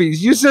are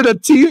movies. You said a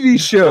TV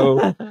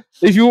show.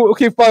 If you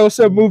fine, I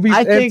said movies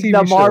and TV shows. I think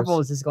The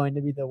Marvels is going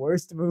to be the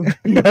worst movie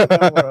in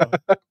the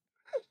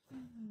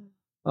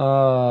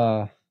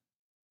world.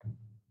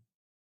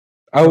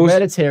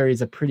 Hereditary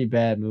is a pretty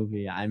bad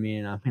movie. I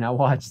mean, I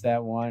watched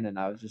that one and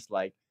I was just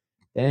like,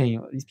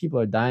 dang, these people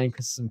are dying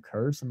because of some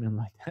curse. I mean,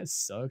 like, that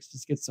sucks.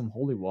 Just get some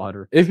holy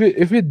water. If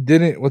it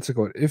didn't, what's it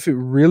called? If it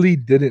really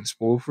didn't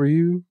spoil for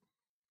you,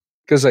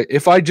 because like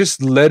if I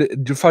just let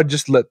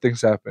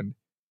things happen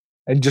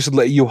and just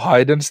let you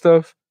hide and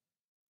stuff,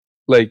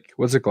 like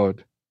what's it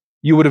called?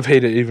 You would have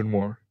hated it even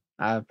more.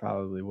 I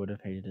probably would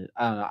have hated it.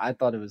 I don't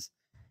know.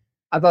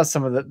 I thought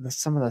some of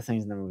the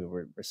things in the movie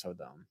were so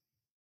dumb.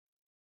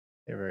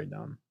 They're very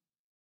dumb.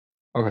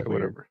 Okay,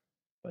 whatever.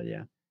 But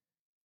yeah.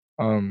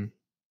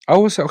 I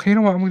was okay. You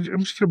know what?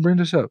 I'm just gonna bring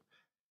this up.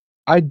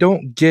 I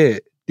don't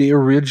get the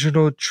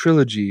original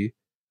trilogy.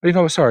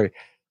 Sorry,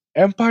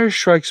 Empire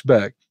Strikes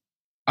Back.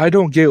 I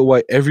don't get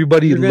why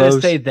everybody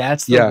loves. Say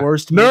that's the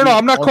worst. No,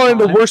 I'm not calling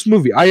it the worst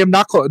movie. I am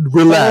not calling.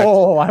 Relax.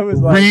 Oh, I was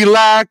like,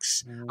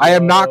 relax. Whoa, I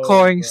am not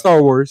calling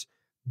Star Wars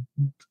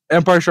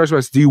Empire Strikes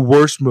Back the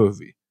worst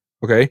movie.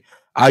 Okay,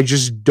 I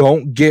just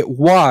don't get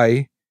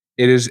why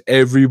it is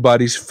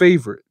everybody's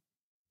favorite.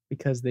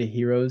 Because the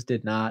heroes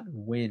did not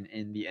win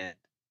in the end.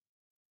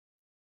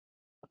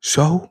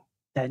 So?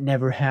 That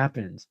never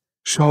happens.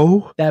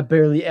 So? That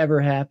barely ever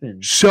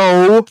happens.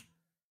 So?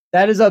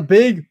 That is a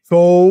big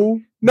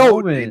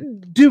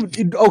moment.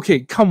 Dude, okay,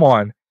 come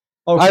on.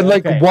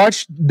 Okay,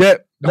 watched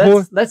that.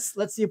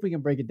 Let's see if we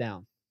can break it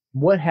down.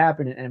 What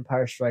happened in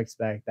Empire Strikes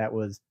Back that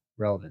was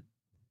relevant?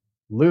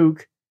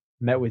 Luke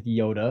met with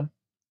Yoda.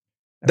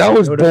 That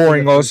was Yoda for the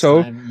boring. first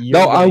Also, time,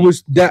 no, I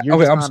was that. You're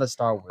Okay, just not a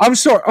Star Wars. I'm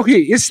sorry. Okay,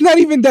 it's not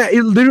even that.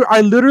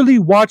 I literally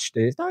watched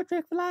it. Star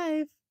Trek for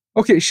life.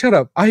 Okay, shut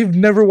up. I have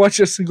never watched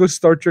a single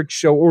Star Trek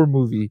show or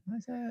movie.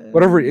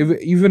 Whatever,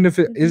 even if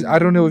it is, I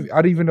don't know.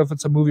 I don't even know if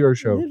it's a movie or a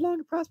show. Live long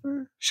and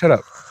prosper. Shut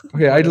up.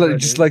 Okay,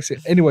 just like say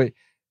anyway.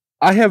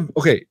 I have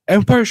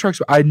Empire Strikes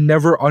Back. I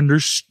never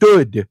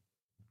understood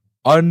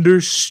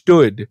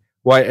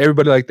why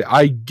everybody liked it.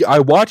 I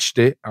watched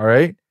it, all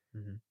right?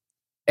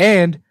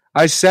 And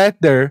I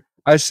sat there,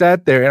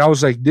 and I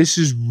was like, this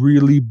is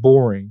really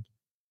boring.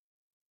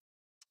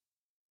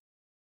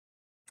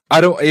 I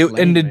don't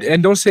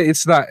and don't say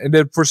it's not. And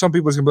then for some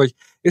people it's gonna be like,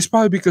 it's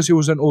probably because it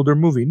was an older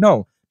movie.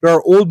 No. There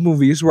are old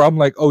movies where I'm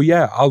like, oh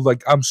yeah,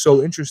 I'm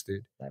so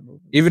interested.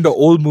 Even the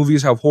old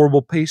movies have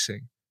horrible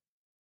pacing.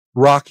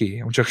 Rocky.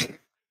 I'm joking.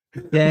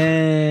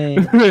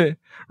 Dang.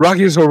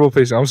 Rocky is horrible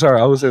pacing. I'm sorry,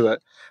 I will say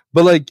that.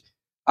 But like,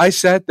 I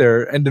sat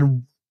there and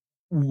then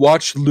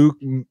watched Luke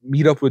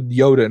meet up with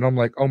Yoda, and I'm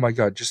like, oh my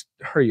god, just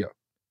hurry up.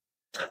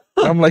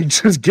 And I'm like,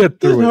 just get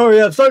through it.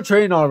 Hurry up, start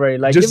training already.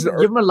 Like, just give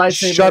him a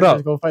lightsaber. Shut up.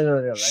 Just go fight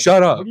like,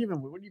 shut up. What are you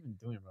even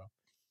doing, bro?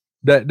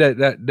 That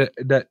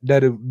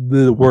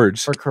the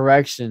words. For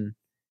correction,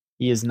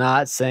 he is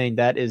not saying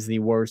that is the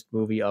worst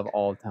movie of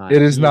all time.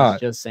 It is not.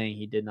 He's just saying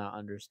he did not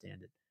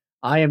understand it.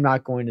 I am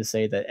not going to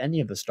say that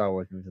any of the Star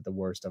Wars movies are the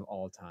worst of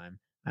all time.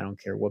 I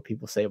don't care what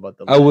people say about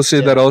the I will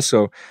say that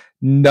also.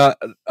 Not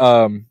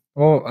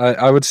well,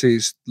 I would say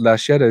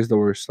Last Jedi is the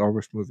worst Star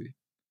Wars movie.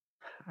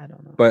 I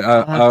don't know. But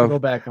I'll have to go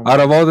back and out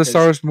of all the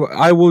Star Wars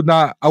I will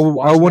not I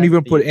won't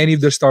even put any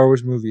of the Star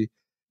Wars movie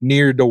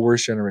near the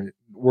worst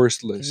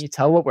list. Can you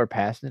tell what we're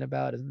passionate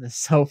about? Isn't this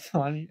so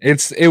funny?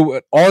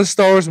 All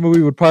Star Wars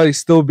movie would probably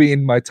still be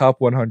in my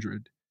top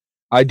 100.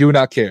 I do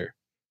not care.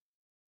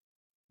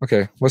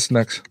 Okay, what's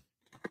next?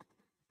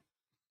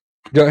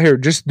 Here,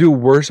 just do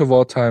worst of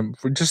all time.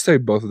 Just say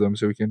both of them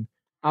so we can.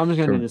 I'm just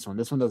gonna do this one.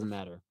 This one doesn't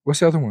matter. What's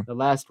the other one? The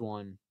last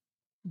one.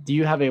 Do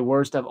you have a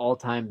worst of all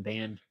time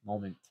band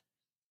moment?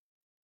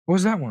 What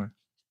was that one?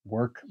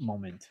 Work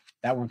moment.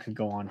 That one could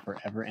go on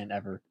forever and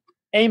ever.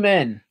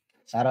 Amen.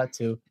 Shout out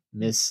to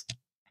Miss.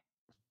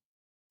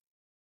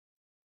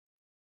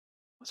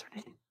 What's her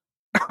name?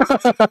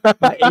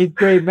 My 8th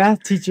grade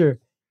math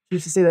teacher. She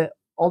used to say that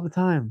all the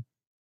time.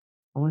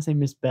 I want to say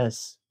Miss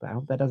Bess, but I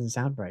hope that doesn't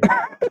sound right.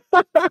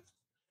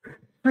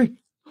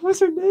 What's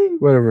her name?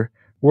 Whatever.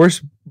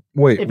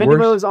 Wait. If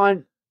anybody was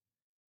on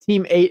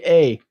Team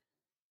 8A,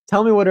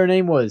 tell me what her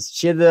name was.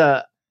 She had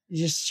the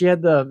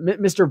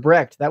Mr.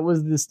 Brecht. That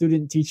was the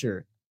student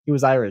teacher. He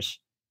was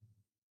Irish.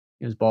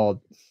 He was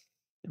bald.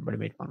 Everybody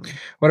made fun of him.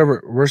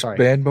 Whatever. Worst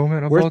band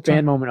moment of all time? Worst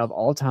band moment of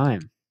all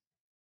time.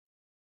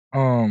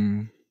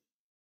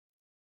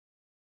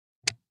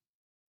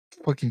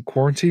 Fucking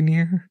quarantine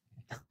year.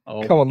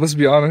 Oh. Come on, let's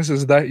be honest.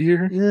 Is that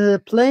year?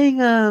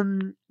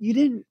 Playing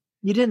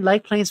you didn't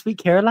like playing Sweet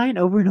Caroline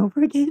over and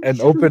over again? And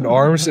Open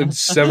Arms and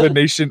Seven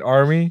Nation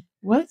Army.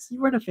 What?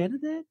 You weren't a fan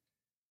of that?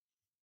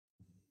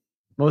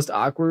 Most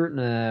awkward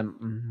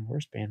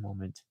worst band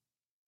moment.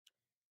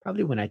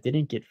 Probably when I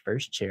didn't get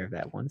first chair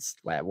that one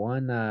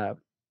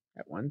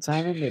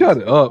time.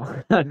 Shut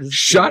up.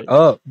 Shut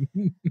up.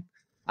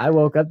 I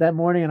woke up that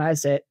morning and I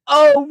said,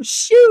 "Oh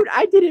shoot,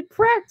 I didn't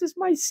practice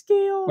my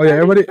scale." Oh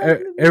yeah,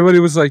 everybody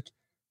was like,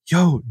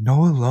 "Yo,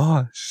 Noah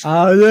lost."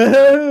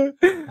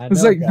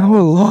 It's like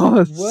Noah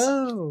lost.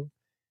 Whoa.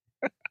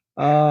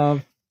 I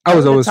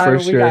was always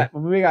first year.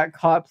 When we got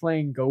caught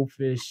playing Go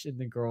Fish in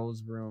the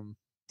girls' room.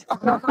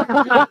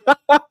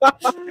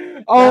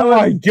 Oh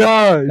my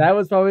god. That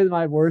was probably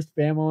my worst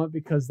band moment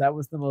because that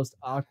was the most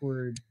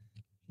awkward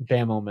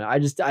band moment. I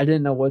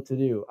didn't know what to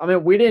do. I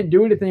mean, we didn't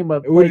do anything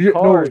but play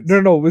cards.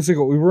 No.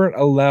 We weren't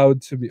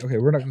allowed to be. Okay,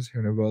 we're not going to say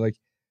it, but like,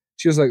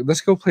 she was like, "Let's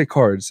go play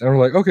cards," and we're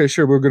like, "Okay,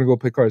 sure, we're gonna go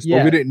play cards." Yeah.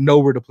 But we didn't know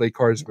where to play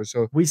cards. But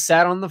so we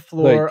sat on the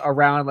floor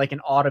around like an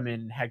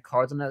ottoman, had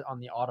cards on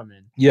the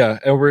ottoman. Yeah,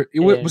 and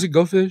was it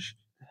Go Fish?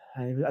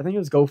 I think it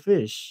was Go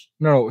Fish.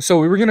 No, so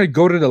we were gonna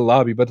go to the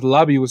lobby, but the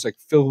lobby was like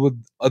filled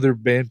with other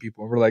band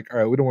people. And we're like, all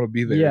right, we don't want to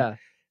be there. Yeah,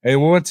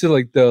 and we went to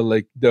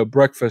the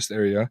breakfast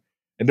area,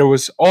 and there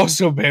was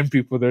also band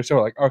people there. So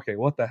we're like, okay,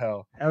 what the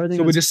hell?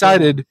 So we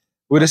decided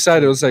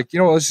it was like, you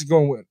know what, let's just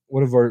go in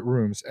one of our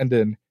rooms, and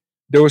then.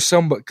 There was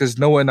because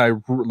Noah and I,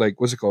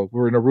 like, what's it called? We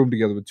were in a room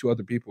together with 2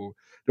 other people.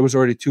 There was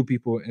already 2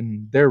 people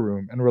in their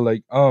room. And we're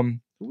like, who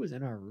was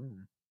in our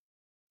room?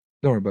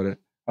 Don't worry about it.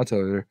 I'll tell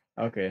you later.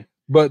 Okay.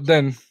 But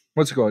then,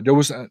 what's it called? There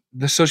was,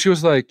 so she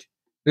was like,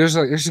 let's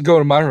just go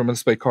to my room and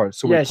let's play cards.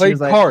 So we played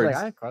cards.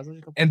 I had cards.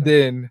 And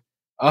then,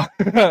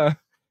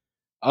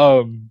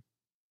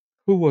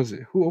 who was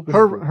it? Who opened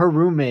her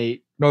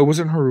roommate? No, it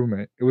wasn't her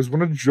roommate. It was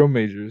one of the drum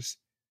majors.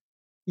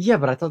 Yeah,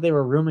 but I thought they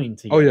were rooming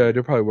together. Oh, yeah,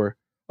 they probably were.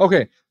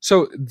 Okay,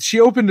 so she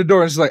opened the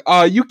door and she's like,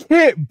 you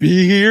can't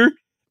be here.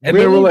 And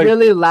really, they were like,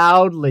 really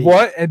loudly.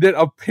 What? And then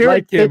a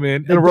parent came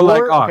in and we're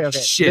like, oh,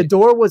 shit. The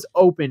door was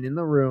open in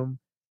the room.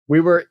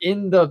 We were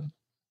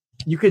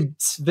you could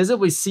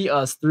visibly see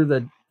us through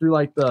the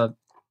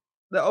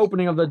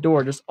opening of the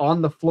door, just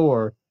on the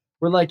floor.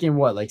 We're like in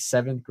what, like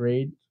 7th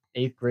grade,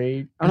 8th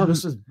grade? Oh no,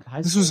 this was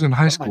high school. This was in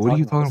high What am I school. What are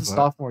you talking This was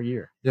about? sophomore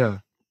year. Yeah.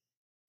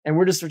 And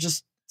we're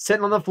just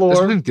sitting on the This floor. was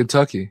in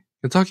Kentucky.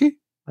 Kentucky?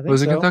 I think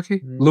Was it so.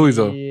 Kentucky?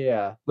 Louisville.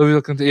 Yeah.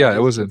 Louisville, Kentucky. Yeah, it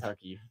was in.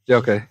 Kentucky. Yeah,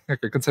 okay.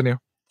 Okay, continue.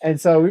 And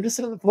so we were just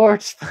sitting on the floor,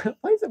 just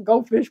playing some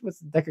Goldfish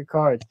with a deck of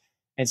cards.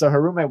 And so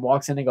her roommate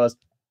walks in and goes,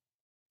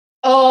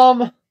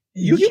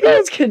 you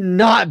guys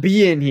cannot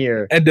be in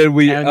here. And then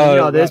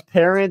there's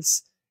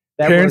parents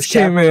that parents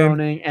were came in,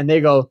 chaperoning, and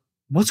they go,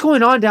 "What's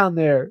going on down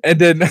there?" and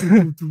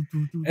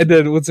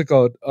then what's it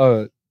called?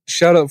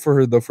 Shout out for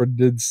her though for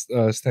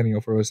standing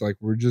up for us. Like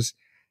we're just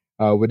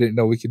we didn't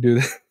know we could do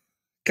that.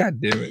 God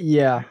damn it.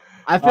 Yeah,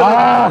 I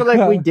feel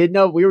like we did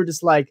know. We were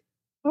just like,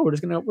 oh,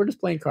 we're just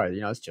playing cards.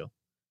 It's chill.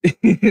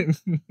 That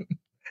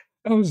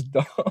was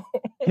dumb.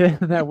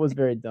 That was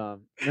very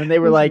dumb. And they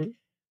were like,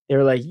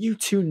 you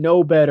two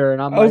know better.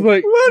 And I was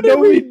like, what did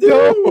we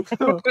do?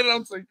 And I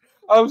was like,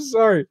 I'm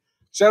sorry.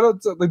 Shout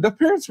out to the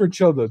parents were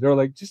chill though. They were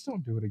like, just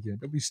don't do it again.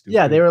 Don't be stupid.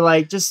 Yeah, they were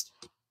like, just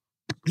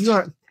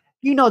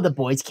the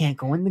boys can't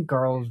go in the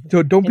girls.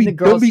 Don't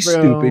be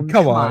stupid.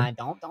 Come on.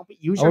 Don't be.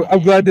 Use your I'm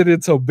glad they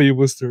didn't tell B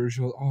Wister.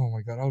 She was, oh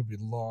my god, I would be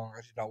long.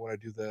 I did not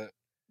want to do that.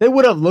 They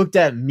would have looked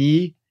at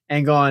me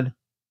and gone.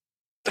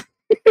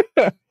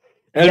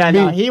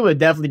 He would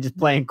definitely just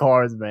playing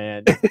cards,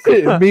 man.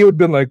 Me would have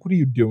been like, what are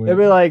you doing? They'd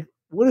be like,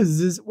 what is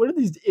this? What are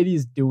these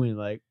idiots doing?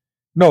 Like,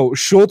 no,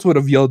 Schultz would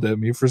have yelled at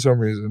me for some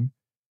reason.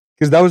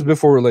 Because that was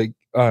before, like,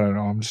 I don't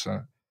know. I'm just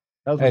that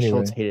was when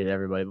Schultz hated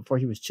everybody before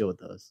he was chill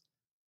with us.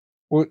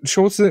 Well,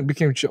 Schultz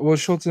became chill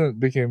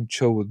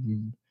with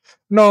me.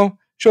 No,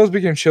 Schultz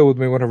became chill with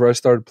me whenever I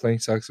started playing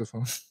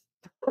saxophone.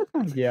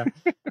 Yeah.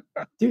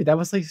 Dude, that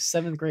was like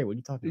 7th grade. What are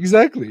you talking about?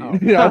 Exactly. Oh.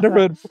 Yeah, I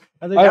never had.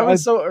 That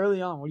was so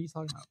early on. What are you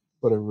talking about?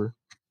 Whatever.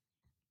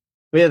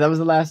 But yeah, that was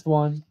the last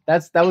one.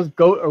 That was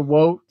G.O.A.T or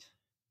W.O.A.T.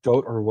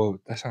 G.O.A.T or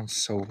W.O.A.T. That sounds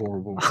so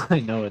horrible. I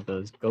know it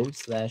does.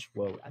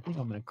 G.O.A.T/W.O.A.T. I think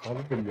I'm gonna call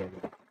the video.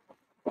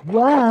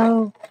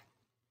 Wow.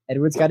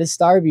 Edward's got his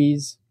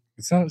Starbies.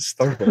 It's not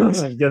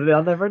Starbucks.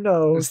 I'll never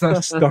know. It's not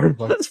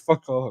Starbucks.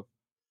 Fuck off.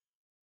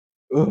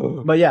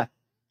 Ugh. But yeah,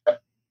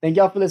 thank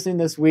y'all for listening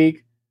this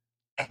week.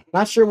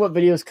 Not sure what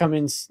videos come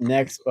in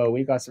next, but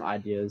we got some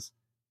ideas.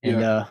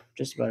 And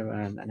just about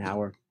an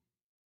hour.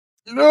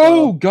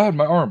 No, God,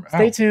 my arm.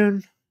 Stay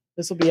tuned.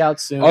 This will be out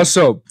soon.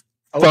 Also,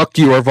 fuck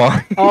you,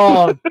 Arvon.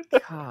 Oh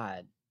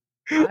God.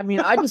 I mean,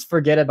 I just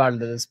forget about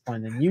it at this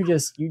point, and you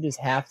just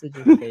have to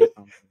just say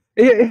something.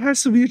 It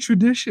has to be a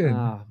tradition.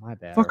 Oh, my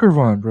bad. Fuck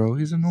Arvon, bro.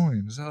 He's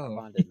annoying as hell.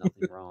 Arvon did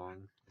nothing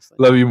wrong.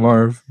 Love you,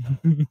 Marv.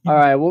 All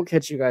right, we'll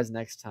catch you guys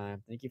next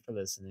time. Thank you for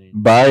listening.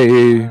 Bye.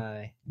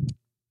 Bye.